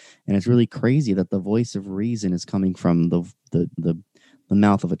proceedings, and it's really crazy that the voice of reason is coming from the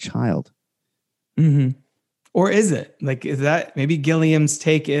mouth of a child. Or is it? Like, is that maybe Gilliam's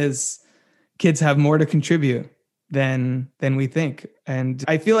take is kids have more to contribute than we think? And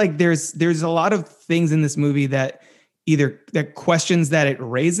I feel like there's a lot of things in this movie that questions that it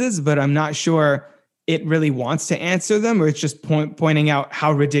raises, but I'm not sure it really wants to answer them, or it's just pointing out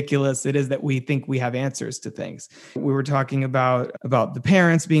how ridiculous it is that we think we have answers to things. We were talking about the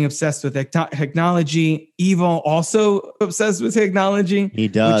parents being obsessed with technology. Evil also obsessed with technology. He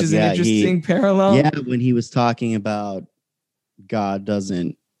does, which is an interesting parallel. Yeah, when he was talking about God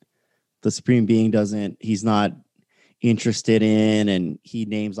the supreme being he's not interested in, and he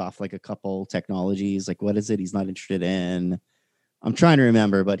names off like a couple technologies. Like, what is it he's not interested in? I'm trying to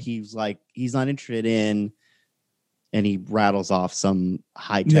remember, but he's like, he's not interested in, and he rattles off some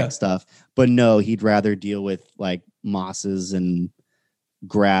high-tech stuff. But no, he'd rather deal with like mosses and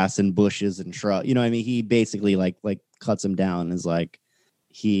grass and bushes and shrubs. You know what I mean? He basically like cuts him down and is like,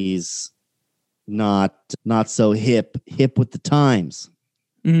 he's not so hip with the times.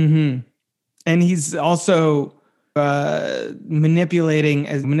 Mm-hmm. And he's also manipulating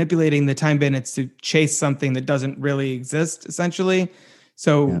the time bandits to chase something that doesn't really exist, essentially.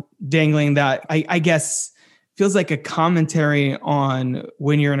 So dangling that, I guess, feels like a commentary on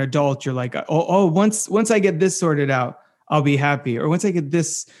when you're an adult. You're like, once I get this sorted out, I'll be happy. Or once I get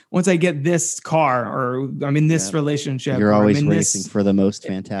this car, or I'm in this relationship. You're always racing for the most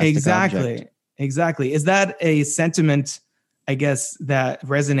fantastic object. Exactly. Is that a sentiment, I guess, that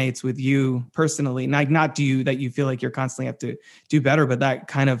resonates with you personally? Not do you that you feel like you're constantly have to do better, but that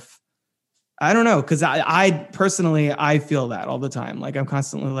kind of, I don't know, because I personally, I feel that all the time. Like I'm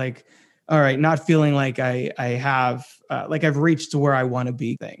constantly like, all right, not feeling like I have like I've reached to where I want to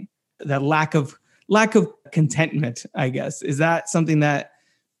be thing. That lack of contentment, I guess. Is that something that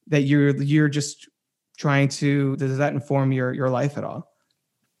you're just trying to, does that inform your life at all?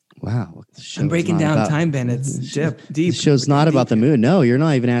 Wow. I'm breaking down time bandits deep. The show's not about the movie. No, you're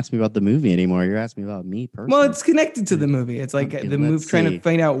not even asking me about the movie anymore. You're asking me about me personally. Well, it's connected to the movie. It's like the movie, trying to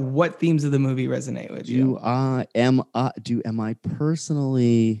find out what themes of the movie resonate with you. Am I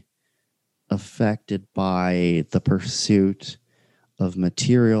personally affected by the pursuit of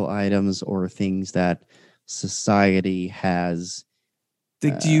material items or things that society has?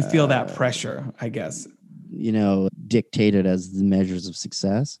 Do you feel that pressure, I guess? Dictated as the measures of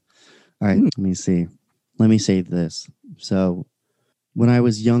success. All right, let me see. Let me say this. So when I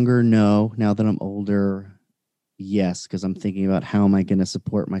was younger, no. Now that I'm older, yes, because I'm thinking about how am I going to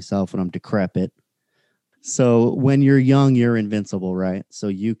support myself when I'm decrepit. So when you're young, you're invincible, right? So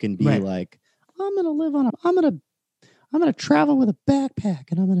you can be like, I'm going to travel with a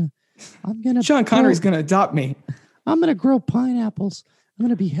backpack, and I'm going to Sean Connery's going to adopt me. I'm going to grow pineapples. I'm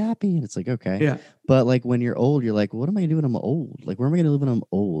going to be happy. And it's like, okay. Yeah. But like when you're old, you're like, what am I going to do when I'm old? Like, where am I going to live when I'm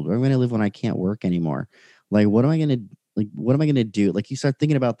old? Where am I going to live when I can't work anymore? Like, what am I going to do? Like, you start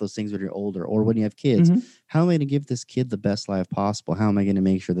thinking about those things when you're older or when you have kids. Mm-hmm. How am I going to give this kid the best life possible? How am I going to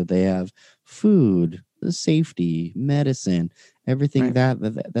make sure that they have food, safety, medicine, everything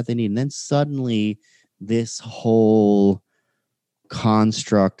that they need? And then suddenly this whole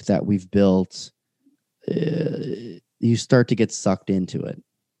construct that we've built, you start to get sucked into it.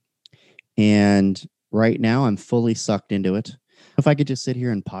 And right now I'm fully sucked into it. If I could just sit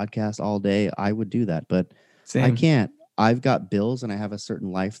here and podcast all day, I would do that, but I can't. I've got bills and I have a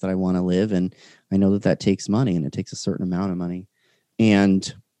certain life that I want to live. And I know that takes money, and it takes a certain amount of money.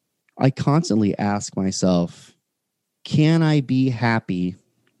 And I constantly ask myself, can I be happy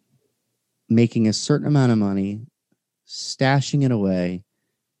making a certain amount of money, stashing it away,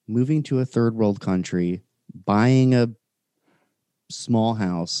 moving to a third world country, buying a small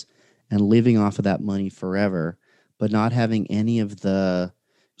house and living off of that money forever, but not having any of the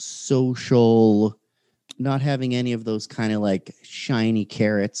social, not having any of those kind of like shiny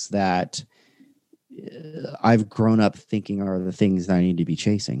carrots that I've grown up thinking are the things that I need to be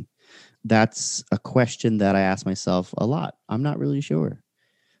chasing? That's a question that I ask myself a lot. I'm not really sure.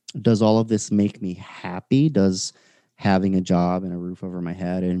 Does all of this make me happy? Does having a job and a roof over my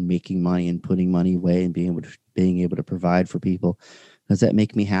head and making money and putting money away and being able to provide for people, does that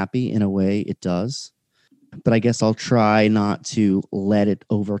make me happy? In a way, it does. But I guess I'll try not to let it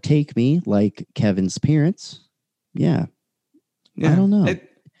overtake me like Kevin's parents. Yeah. I don't know.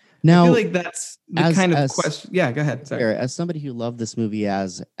 Now, I feel like that's the kind of question. Yeah, go ahead. Sorry. As somebody who loved this movie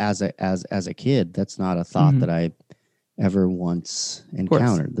as a kid, that's not a thought that I ever once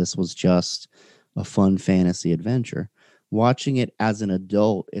encountered. This was just a fun fantasy adventure. Watching it as an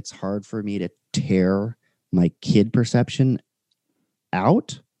adult, it's hard for me to tear my kid perception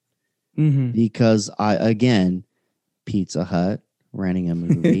out because Pizza Hut, renting a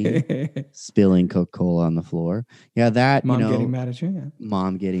movie, spilling Coca-Cola on the floor. Yeah, that, mom getting mad at you. Yeah.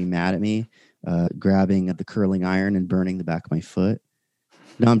 Mom getting mad at me, grabbing the curling iron and burning the back of my foot.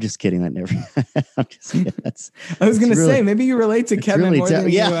 No, I'm just kidding. That never. I'm just kidding. I was going to really, say, maybe you relate to Kevin really more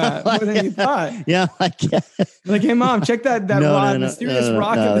than more than you thought. Yeah, like Like, hey, mom, check that mysterious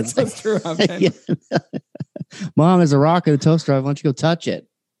rock in the toaster oven. Yeah. Mom, there's a rock in the toaster oven. Why don't you go touch it?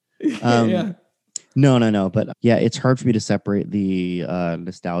 Yeah. No. But yeah, it's hard for me to separate the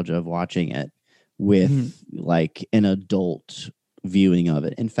nostalgia of watching it with like an adult viewing of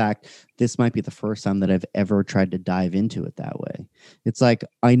it. In fact, this might be the first time that I've ever tried to dive into it that way. It's like,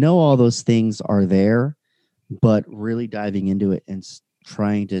 I know all those things are there, but really diving into it and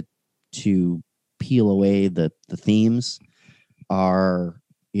trying to peel away the themes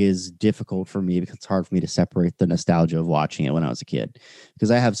is difficult for me, because it's hard for me to separate the nostalgia of watching it when I was a kid,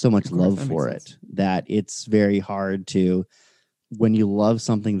 because I have so much love for it that it's very hard to, when you love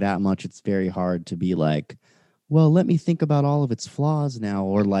something that much, it's very hard to be like, well, let me think about all of its flaws now,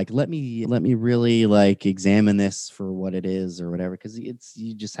 or like let me really like examine this for what it is or whatever, because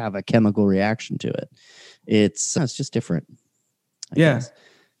you just have a chemical reaction to it. It's just different. I guess.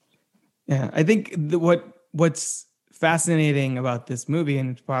 Yeah. I think what's fascinating about this movie,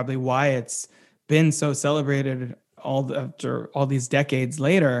 and probably why it's been so celebrated after all these decades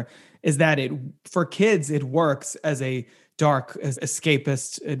later, is that for kids it works as a dark,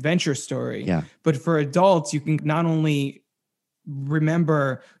 escapist adventure story. Yeah. But for adults, you can not only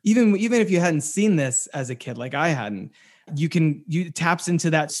remember, even if you hadn't seen this as a kid, like I hadn't, you taps into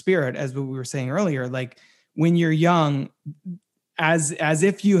that spirit, as what we were saying earlier. Like when you're young, as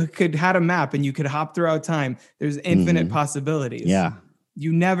if you had a map and you could hop throughout time, there's infinite possibilities. Yeah.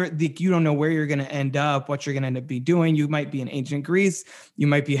 You don't know where you're going to end up, what you're going to end up doing. You might be in ancient Greece. You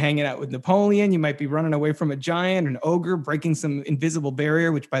might be hanging out with Napoleon. You might be running away from a giant, an ogre, breaking some invisible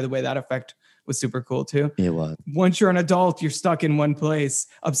barrier, which, by the way, that effect was super cool too. It was. Once you're an adult, you're stuck in one place,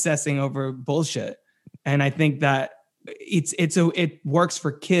 obsessing over bullshit. And I think that it works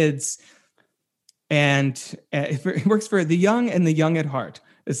for kids, and it works for the young and the young at heart,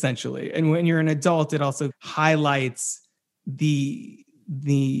 essentially. And when you're an adult, it also highlights the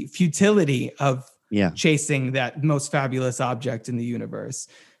futility of chasing that most fabulous object in the universe.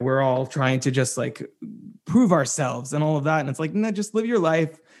 We're all trying to just like prove ourselves and all of that. And it's like, no, just live your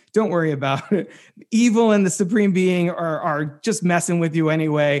life. Don't worry about it. Evil and the supreme being are just messing with you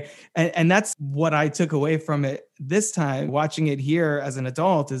anyway. And that's what I took away from it this time, watching it here as an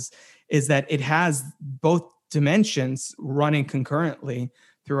adult, is that it has both dimensions running concurrently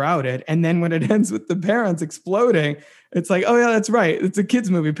throughout it. And then when it ends with the parents exploding, it's like, oh yeah, that's right. It's a kid's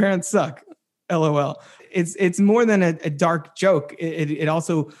movie. Parents suck. LOL. It's more than a dark joke. It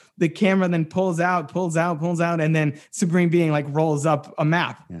also, the camera then pulls out, and then Supreme Being like rolls up a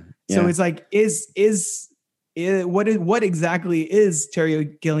map. Yeah. So it's like, what exactly is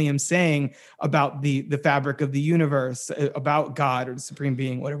Terry Gilliam saying about the fabric of the universe, about God or the Supreme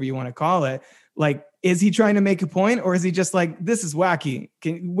Being, whatever you want to call it? Like, is he trying to make a point, or is he just like, this is wacky?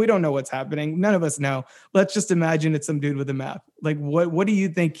 We don't know what's happening. None of us know. Let's just imagine it's some dude with a map. Like, what do you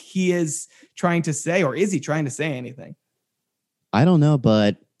think he is trying to say, or is he trying to say anything? I don't know,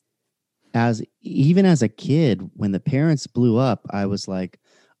 but even as a kid, when the parents blew up, I was like,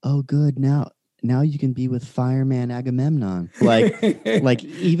 oh, good. Now you can be with Fireman Agamemnon. Like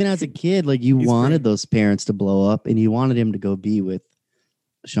even as a kid, like you wanted those parents to blow up, and you wanted him to go be with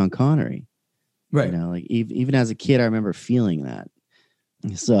Sean Connery. Right. You know, like even as a kid, I remember feeling that.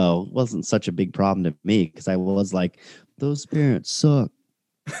 So it wasn't such a big problem to me, because I was like, those parents suck.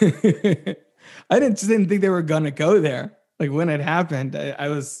 I didn't think they were going to go there. Like when it happened, I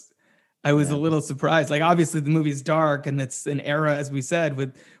was a little surprised. Like obviously the movie's dark, and it's an era, as we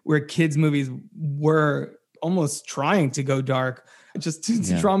said, where kids' movies were almost trying to go dark just to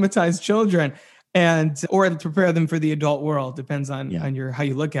traumatize children or to prepare them for the adult world. Depends on how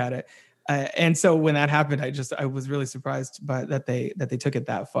you look at it. And so when that happened, I was really surprised by that they took it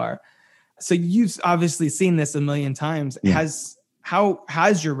that far. So you've obviously seen this a million times. Yeah.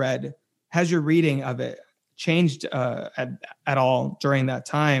 Has your reading of it changed at all during that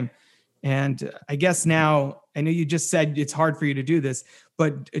time? And I guess now, I know you just said it's hard for you to do this,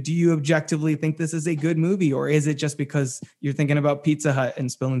 but do you objectively think this is a good movie, or is it just because you're thinking about Pizza Hut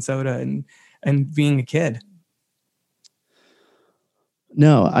and spilling soda and being a kid?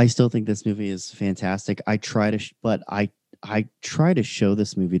 No, I still think this movie is fantastic. I try to show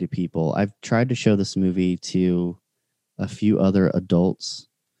this movie to people. I've tried to show this movie to a few other adults,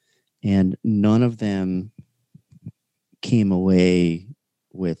 and none of them came away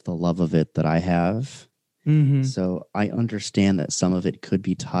with the love of it that I have. Mm-hmm. So I understand that some of it could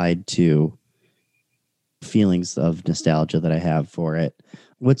be tied to feelings of nostalgia that I have for it.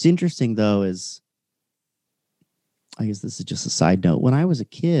 What's interesting, though, is I guess this is just a side note. When I was a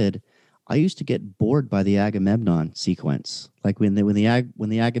kid, I used to get bored by the Agamemnon sequence. Like when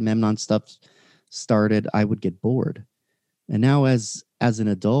the Agamemnon stuff started, I would get bored. And now as an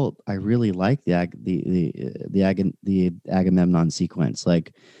adult, I really like the Agamemnon sequence.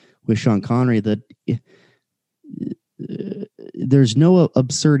 Like with Sean Connery, there's no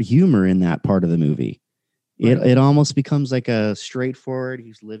absurd humor in that part of the movie. It almost becomes like a straightforward.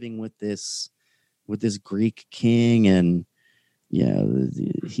 He's living with this Greek king, and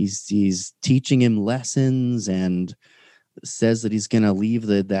he's teaching him lessons and says that he's gonna leave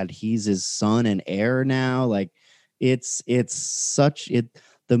that he's his son and heir now. Like it's such it.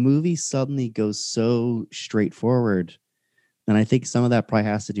 The movie suddenly goes so straightforward, and I think some of that probably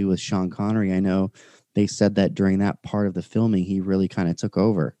has to do with Sean Connery. I know they said that during that part of the filming, he really kind of took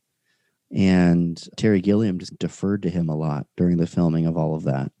over. And Terry Gilliam just deferred to him a lot during the filming of all of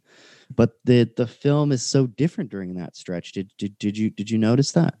that. But the film is so different during that stretch. Did you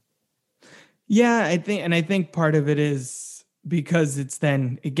notice that? Yeah, I think part of it is because it's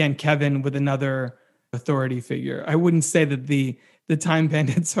then again Kevin with another authority figure. I wouldn't say that the Time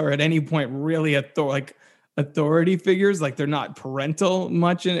Bandits are at any point really authority figures. Like they're not parental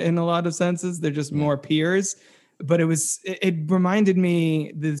much in a lot of senses. They're just more peers. But it reminded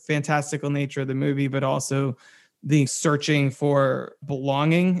me the fantastical nature of the movie, but also the searching for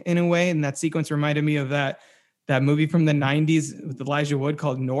belonging in a way. And that sequence reminded me of that movie from the 90s with Elijah Wood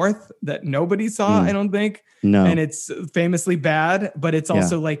called North that nobody saw, I don't think. No. And it's famously bad, but it's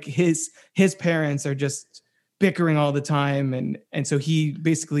also like his parents are just bickering all the time. And so he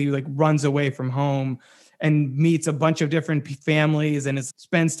basically like runs away from home and meets a bunch of different families and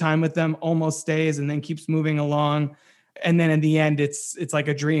spends time with them, almost stays, and then keeps moving along. And then in the end, it's like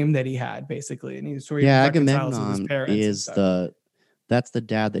a dream that he had, basically. And he's sort of reconciles with his parents. Is that's the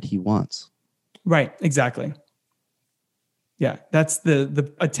dad that he wants. Right, exactly. Yeah, that's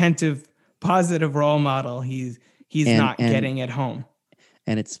the attentive, positive role model he's not getting at home.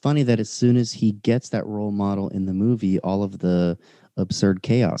 And it's funny that as soon as he gets that role model in the movie, all of the absurd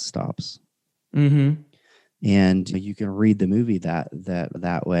chaos stops. Mm-hmm. And you can read the movie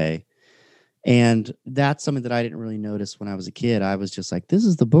that way. And that's something that I didn't really notice when I was a kid. I was just like, this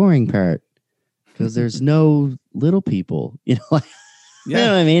is the boring part because there's no little people, you know what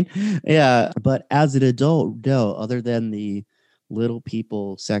I mean? Yeah. But as an adult, no, other than the little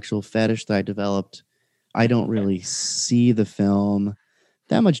people sexual fetish that I developed, I don't really see the film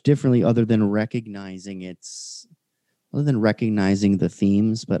that much differently other than recognizing the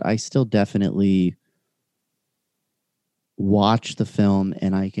themes. But I still definitely watch the film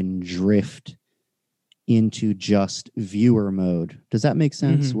and I can drift into just viewer mode. Does that make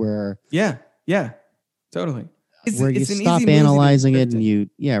sense? Mm-hmm. Where totally. Where you stop analyzing it and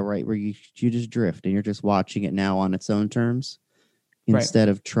where you just drift and you're just watching it now on its own terms instead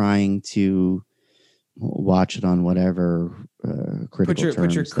of trying to watch it on whatever critical terms.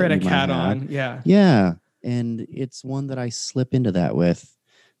 Put your critic hat on. Yeah. And it's one that I slip into that with.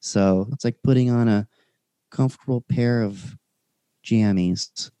 So it's like putting on a comfortable pair of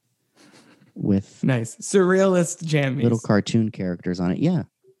jammies with nice surrealist jammies, little cartoon characters on it. Yeah.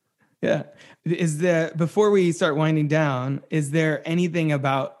 Is there, before we start winding down, is there anything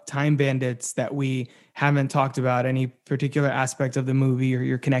about Time Bandits that we haven't talked about, any particular aspect of the movie or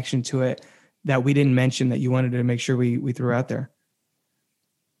your connection to it that we didn't mention that you wanted to make sure we threw out there?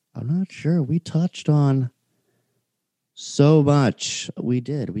 I'm not sure. We touched on so much. We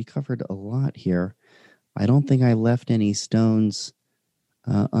did. We covered a lot here. I don't think I left any stones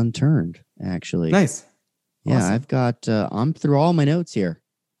unturned, actually. Nice. Yeah, awesome. I've got, I'm through all my notes here.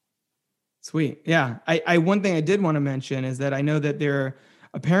 Sweet. Yeah. I one thing I did want to mention is that I know that they're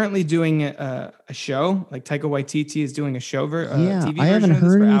apparently doing a show, like Taika Waititi is doing a show. TV I haven't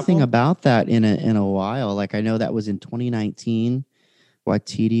heard anything Apple. about that in a while. Like I know that was in 2019.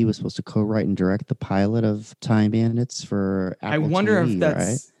 Waititi was supposed to co-write and direct the pilot of Time Bandits for Apple I wonder TV, if that's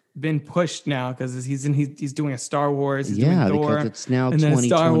right? been pushed now because he's doing a Star Wars. He's doing Thor, because it's now and then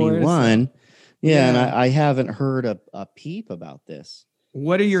 2021. And I haven't heard a peep about this.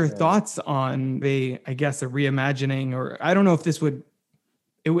 What are your thoughts on a reimagining, or I don't know if this would,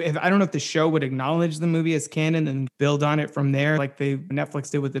 I don't know if the show would acknowledge the movie as canon and build on it from there, like Netflix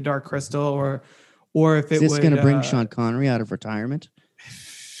did with The Dark Crystal, or if it is this going to bring Sean Sean Connery out of retirement?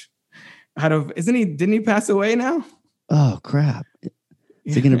 Didn't he pass away now? Oh crap!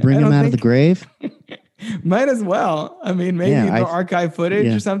 Is he going to bring him out of the grave? Might as well. I mean, maybe the archive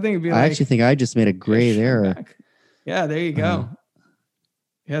footage or something. It'd be I actually think I just made a grave error. Yeah, there you go.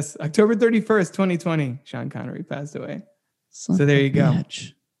 Yes, October 31st, 2020, Sean Connery passed away. So there you go.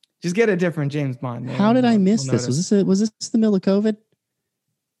 Just get a different James Bond. How did I miss this? Was this the middle of COVID?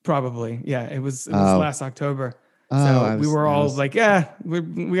 Probably. Yeah, it was last October. So we were all like,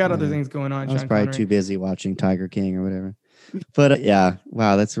 we got other things going on. I was probably too busy watching Tiger King or whatever. But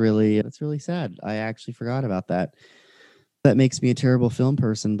wow, that's really sad. I actually forgot about that. That makes me a terrible film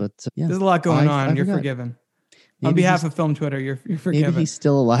person, but there's a lot going on. You're forgiven. On behalf of Film Twitter, you're forgiven. Maybe he's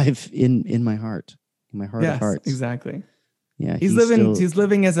still alive in my heart, in my heart of hearts. Exactly. Yeah, he's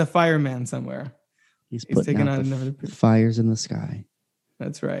living as a fireman somewhere. He's taking on the fires in the sky.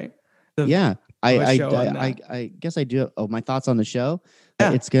 That's right. I guess I do. Oh, my thoughts on the show.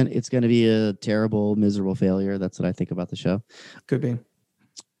 Yeah. It's gonna be a terrible, miserable failure. That's what I think about the show. Could be.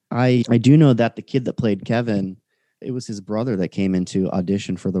 I do know that the kid that played Kevin, it was his brother that came into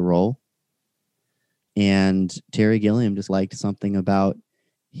audition for the role, and Terry Gilliam just liked something about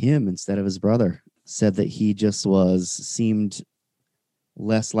him instead of his brother. Said that he just seemed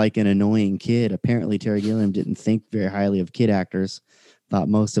less like an annoying kid. Apparently, Terry Gilliam didn't think very highly of kid actors. Thought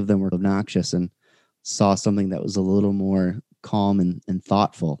most of them were obnoxious, and saw something that was a little more calm and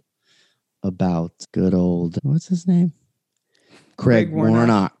thoughtful about good old, what's his name? Craig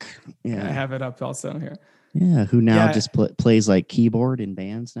Warnock. Yeah, I have it up also here. Yeah, who now just plays like keyboard in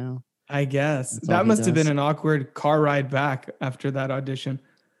bands now. I guess that must have been an awkward car ride back after that audition.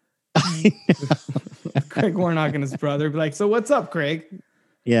 Craig Warnock and his brother be like, so what's up, Craig?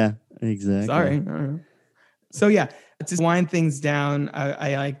 Yeah, exactly. Sorry. So to wind things down,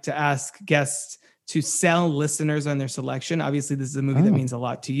 I like to ask guests to sell listeners on their selection. Obviously, this is a movie that means a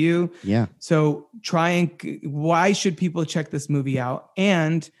lot to you. Yeah. So why should people check this movie out?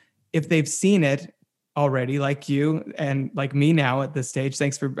 And if they've seen it already, like you and like me now at this stage,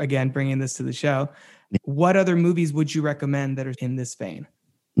 thanks for, again, bringing this to the show. What other movies would you recommend that are in this vein?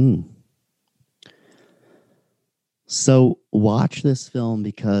 So watch this film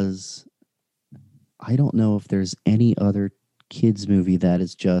because I don't know if there's any other kids movie that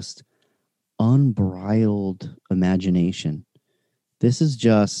is just unbridled imagination. This is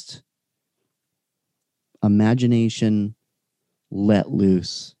just imagination let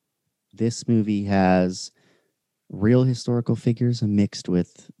loose. This movie has real historical figures mixed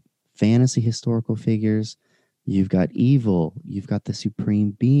with fantasy historical figures. You've got evil. You've got the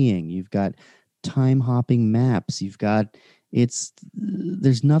supreme being. You've got time hopping maps. You've got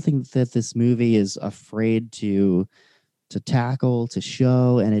there's nothing that this movie is afraid to tackle, to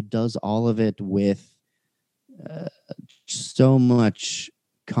show, and it does all of it with so much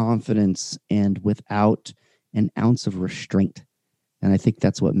confidence and without an ounce of restraint. And I think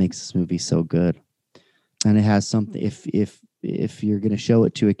that's what makes this movie so good. And it has something. If you're going to show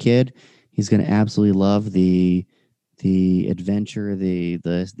it to a kid, he's going to absolutely love the adventure, the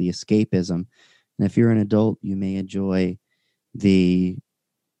escapism. And if you're an adult, you may enjoy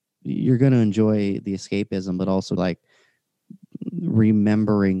you're going to enjoy the escapism, but also like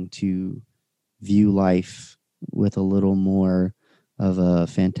remembering to view life with a little more of a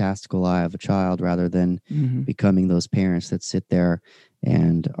fantastical eye of a child rather than becoming those parents that sit there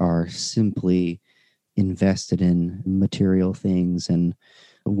and are simply invested in material things and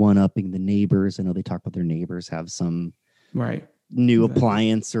one-upping the neighbors. I know they talk about their neighbors have some new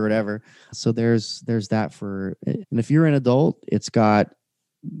appliance or whatever. So there's that for, and if you're an adult, it's got,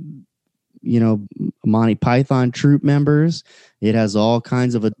 Monty Python troupe members. It has all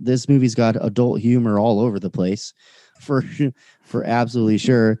kinds of, this movie's got adult humor all over the place for absolutely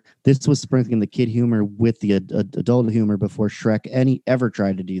sure. This was sprinkling the kid humor with the adult humor before Shrek ever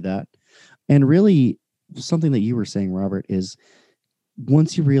tried to do that. And really something that you were saying, Robert, is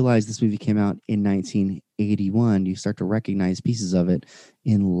once you realize this movie came out in 1981, you start to recognize pieces of it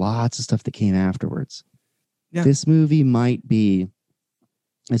in lots of stuff that came afterwards. Yeah. This movie might be,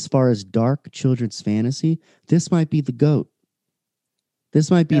 as far as dark children's fantasy, this might be the GOAT. This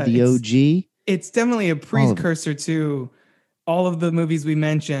might be the OG. It's definitely a precursor to all of the movies we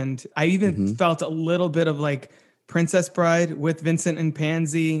mentioned. I even felt a little bit of like Princess Bride with Vincent and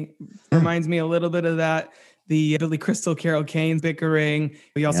Pansy. Reminds me a little bit of that. The Billy Crystal, Carol Kane bickering.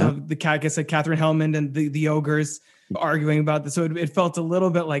 We also have Catherine Hellman and the ogres arguing about this. So it felt a little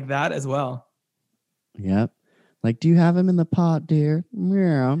bit like that as well. Yep. Like, do you have him in the pot, dear?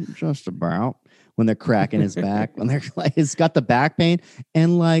 Yeah, just about. When they're cracking his back, when they're like, he's got the back pain,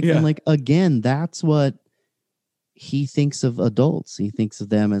 and again, that's what he thinks of adults. He thinks of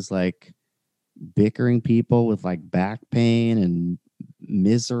them as like bickering people with like back pain and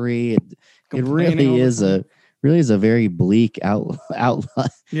misery. It really is a very bleak outlook.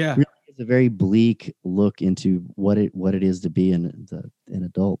 Yeah, really is a very bleak look into what it is to be an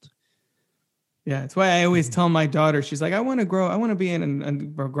adult. Yeah, it's why I always tell my daughter, she's like, I want to be a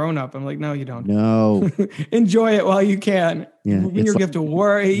grown up. I'm like, no, you don't. No. Enjoy it while you can. Yeah, When it's you like- have to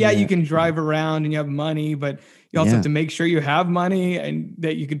worry, yeah, you Yeah. can drive around and you have money, but you also Yeah. have to make sure you have money and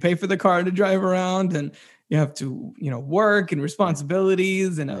that you can pay for the car to drive around, and you have to, work and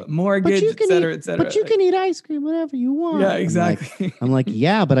responsibilities and a mortgage, et cetera, et cetera. But you can eat ice cream whenever you want. Yeah, exactly. I'm like,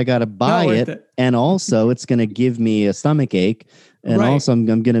 yeah, but I got to buy worth it. it. And also it's going to give me a stomach ache. And Right. also I'm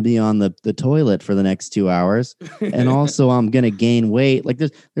going to be on the toilet for the next 2 hours. And also I'm going to gain weight. Like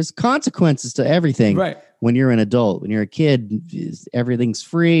there's consequences to everything. Right. When you're an adult. When you're a kid, everything's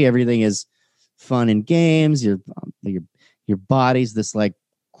free. Everything is fun and games. Your body's this like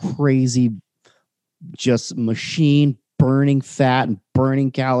crazy just machine burning fat and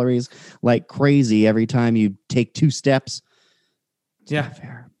burning calories like crazy every time you take 2 steps. It's Yeah. not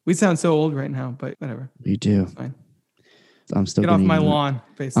fair. We sound so old right now, but whatever. You do. It's fine. I'm still Get off gonna my eat- lawn,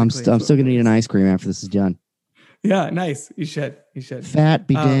 basically. I'm still going to eat an ice cream after this is done. Yeah, nice. You should. Fat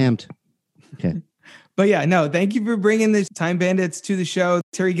be damned. Okay. But yeah, no, thank you for bringing the Time Bandits to the show.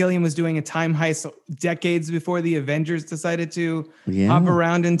 Terry Gilliam was doing a time heist decades before the Avengers decided to Yeah. hop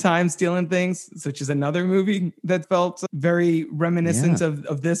around in time stealing things, which is another movie that felt very reminiscent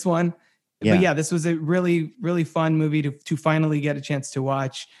of this one. Yeah. But yeah, this was a really, really fun movie to finally get a chance to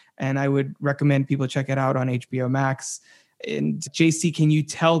watch. And I would recommend people check it out on HBO Max. And JC, can you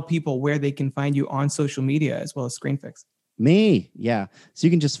tell people where they can find you on social media as well as ScreenFix? Me. Yeah. So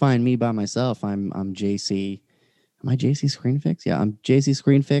you can just find me by myself. I'm JC. Am I JC ScreenFix? Yeah, I'm JC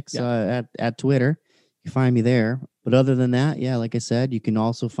ScreenFix at Twitter. You find me there. But other than that, yeah, like I said, you can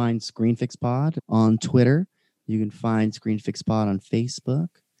also find ScreenFix Pod on Twitter. You can find ScreenFix Pod on Facebook.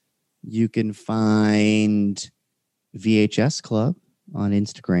 You can find VHS Club on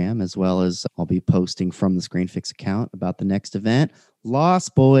Instagram, as well as I'll be posting from the ScreenFix account about the next event.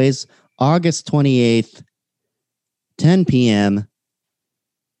 Lost Boys, August 28th, 10 p.m.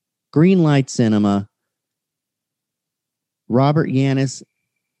 Greenlight Cinema. Robert Yanis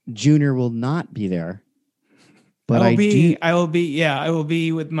Jr. will not be there. But I will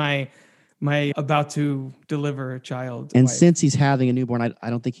be with my about to deliver a child. And wife. since he's having a newborn, I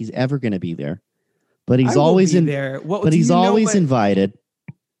don't think he's ever going to be there. But he's I will always be in there. But he's always invited.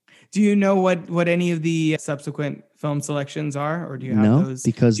 Do you know what any of the subsequent film selections are, or do you have No, those?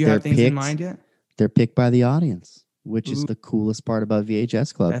 because do you they're have things in picked- mind yet? They're picked by the audience, which is Ooh. the coolest part about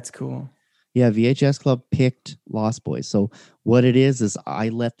VHS Club. That's cool. Yeah, VHS Club picked Lost Boys. So what it is I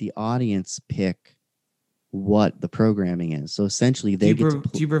let the audience pick what the programming is. So essentially, they do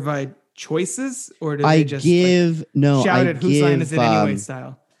get to you provide choices, or do I they just give no. shout I it? Whose line is it anyway? give,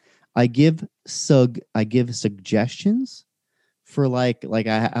 Style. I give suggestions for like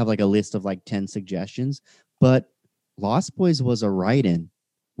I have like a list of like 10 suggestions, but Lost Boys was a write-in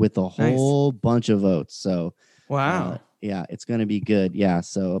with a whole bunch of votes. So Wow. yeah, it's going to be good. Yeah.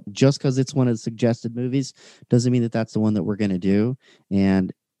 So just because it's one of the suggested movies doesn't mean that that's the one that we're going to do.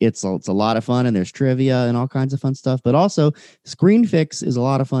 And it's a lot of fun, and there's trivia and all kinds of fun stuff. But also ScreenFix is a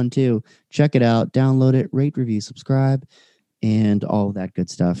lot of fun too. Check it out, download it, rate, review, subscribe, and all of that good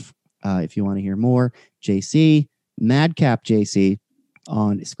stuff. If you want to hear more, JC, Madcap JC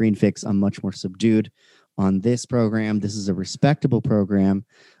on ScreenFix. I'm much more subdued on this program. This is a respectable program.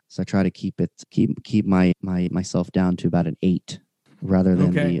 So I try to keep myself down to about an 8 rather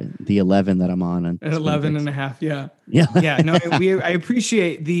than the 11 that I'm on. At 11 and a half. Yeah. Yeah. Yeah. No, I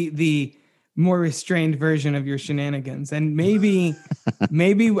appreciate the more restrained version of your shenanigans. And maybe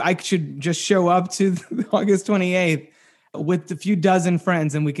I should just show up to August 28th with a few dozen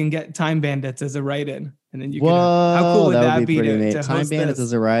friends, and we can get Time Bandits as a write-in. And then you can, how cool would that be pretty to amazing. host Time Bandits this?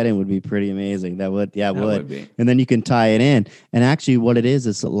 as a write-in would be pretty amazing. That would be. And then you can tie it in. And actually what it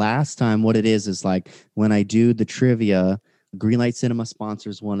is last time, what it is like when I do the trivia, Greenlight Cinema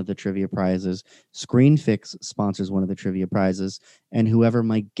sponsors one of the trivia prizes, ScreenFix sponsors one of the trivia prizes, and whoever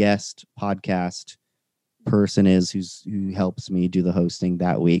my guest podcast person is who helps me do the hosting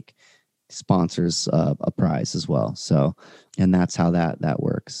that week sponsors a prize as well. So, and that's how that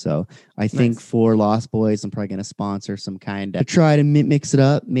works. So I think for Lost Boys, I'm probably going to sponsor some kind of try to mix it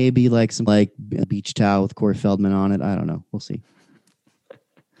up. Maybe like some like beach towel with Corey Feldman on it. I don't know. We'll see.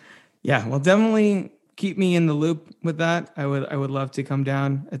 Yeah, well, definitely keep me in the loop with that. I would love to come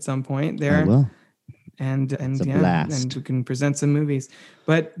down at some point there. I will. And It's a yeah, blast. and we can present some movies.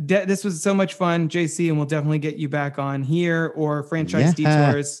 But this was so much fun, JC, and we'll definitely get you back on here or Franchise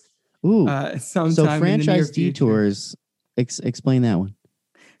Detours. Ooh. Sometime So in the near Franchise future. Detours, explain that one.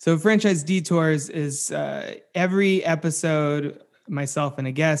 So Franchise Detours is every episode, myself and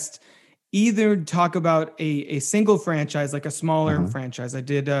a guest either talk about a single franchise, like a smaller franchise. I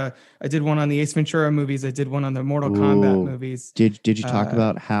did one on the Ace Ventura movies. I did one on the Mortal Kombat movies. Did you talk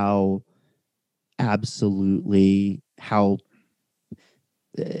about how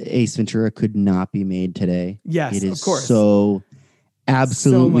Ace Ventura could not be made today? Yes, it is of course. So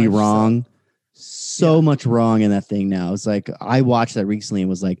absolutely so wrong. So much wrong in that thing now. It's like I watched that recently and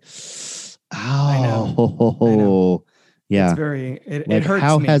was like, oh, I know. Yeah. It's Like, it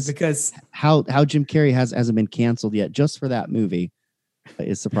hurts me because how Jim Carrey hasn't been canceled yet just for that movie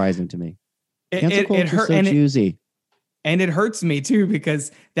is surprising to me. Cancel culture is so choosy. And it hurts me too,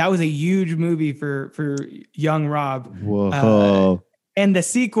 because that was a huge movie for young Rob. Whoa. And the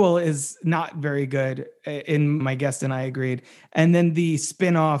sequel is not very good, and my guest and I agreed. And then the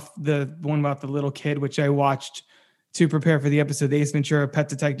spin-off, the one about the little kid, which I watched to prepare for the episode, the Ace Ventura Pet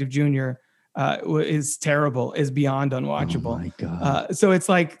Detective Jr., is terrible, is beyond unwatchable. Oh my God. So it's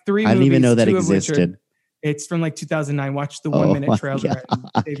like 3 movies. I didn't even know that existed. It's from like 2009. Watch the 1-minute trailer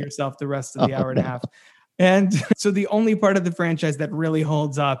and save yourself the rest of the hour and a half. And so the only part of the franchise that really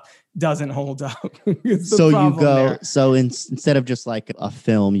holds up doesn't hold up. So you go there. So instead of just like a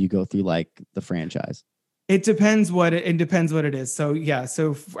film, you go through like the franchise. It depends what it is. So yeah,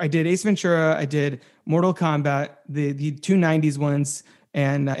 so I did Ace Ventura, I did Mortal Kombat, the 2 90s ones,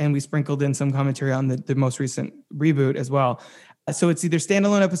 and we sprinkled in some commentary on the most recent reboot as well. So it's either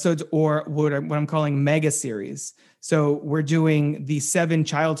standalone episodes or what I'm calling mega series. So we're doing the 7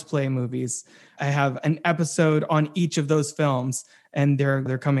 Child's Play movies. I have an episode on each of those films, and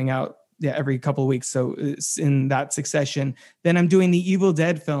they're coming out every couple of weeks. So it's in that succession. Then I'm doing the Evil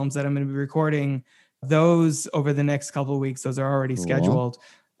Dead films that I'm going to be recording those over the next couple of weeks. Those are already scheduled.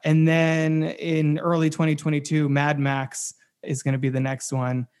 And then in early 2022, Mad Max is going to be the next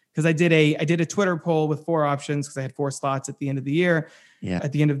one. Because I did a Twitter poll with 4 options, because I had 4 slots at the end of the year. Yeah.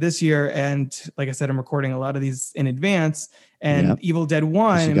 At the end of this year. And like I said, I'm recording a lot of these in advance. And Evil Dead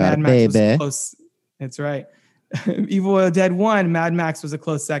 1 and Mad Max was close. That's right. Evil Dead 1, Mad Max was a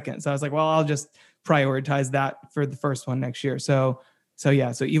close second. So I was like, well, I'll just prioritize that for the first one next year. So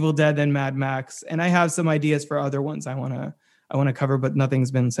Evil Dead, then Mad Max. And I have some ideas for other ones I want to cover, but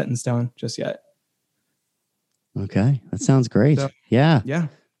nothing's been set in stone just yet. Okay. That sounds great. So, yeah. Yeah.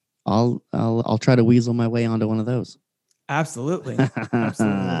 I'll try to weasel my way onto one of those. Absolutely.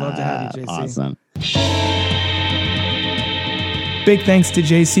 Absolutely. I'd love to have you, JC. Awesome. Big thanks to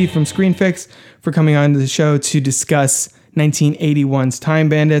JC from ScreenFix for coming on to the show to discuss 1981's Time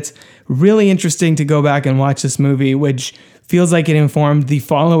Bandits. Really interesting to go back and watch this movie, which feels like it informed the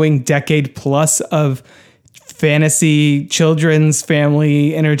following decade plus of fantasy, children's,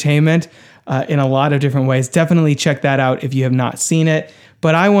 family entertainment in a lot of different ways. Definitely check that out if you have not seen it.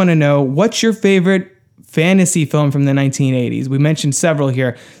 But I want to know, what's your favorite fantasy film from the 1980s? We mentioned several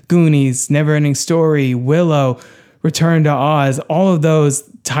here: Goonies, Neverending Story, Willow, Return to Oz, all of those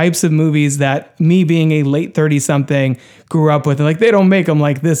types of movies that me, being a late 30-something, grew up with. And like, they don't make them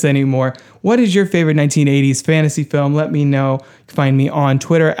like this anymore. What is your favorite 1980s fantasy film? Let me know. You can find me on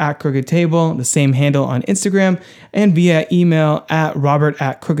Twitter at Crooked Table, the same handle on Instagram, and via email at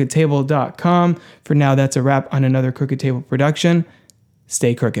robert@crookedtable.com. For now, that's a wrap on another Crooked Table production.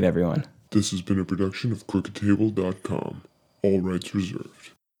 Stay crooked, everyone. This has been a production of crookedtable.com. All rights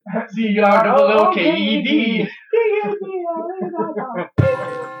reserved. The art of the little KED.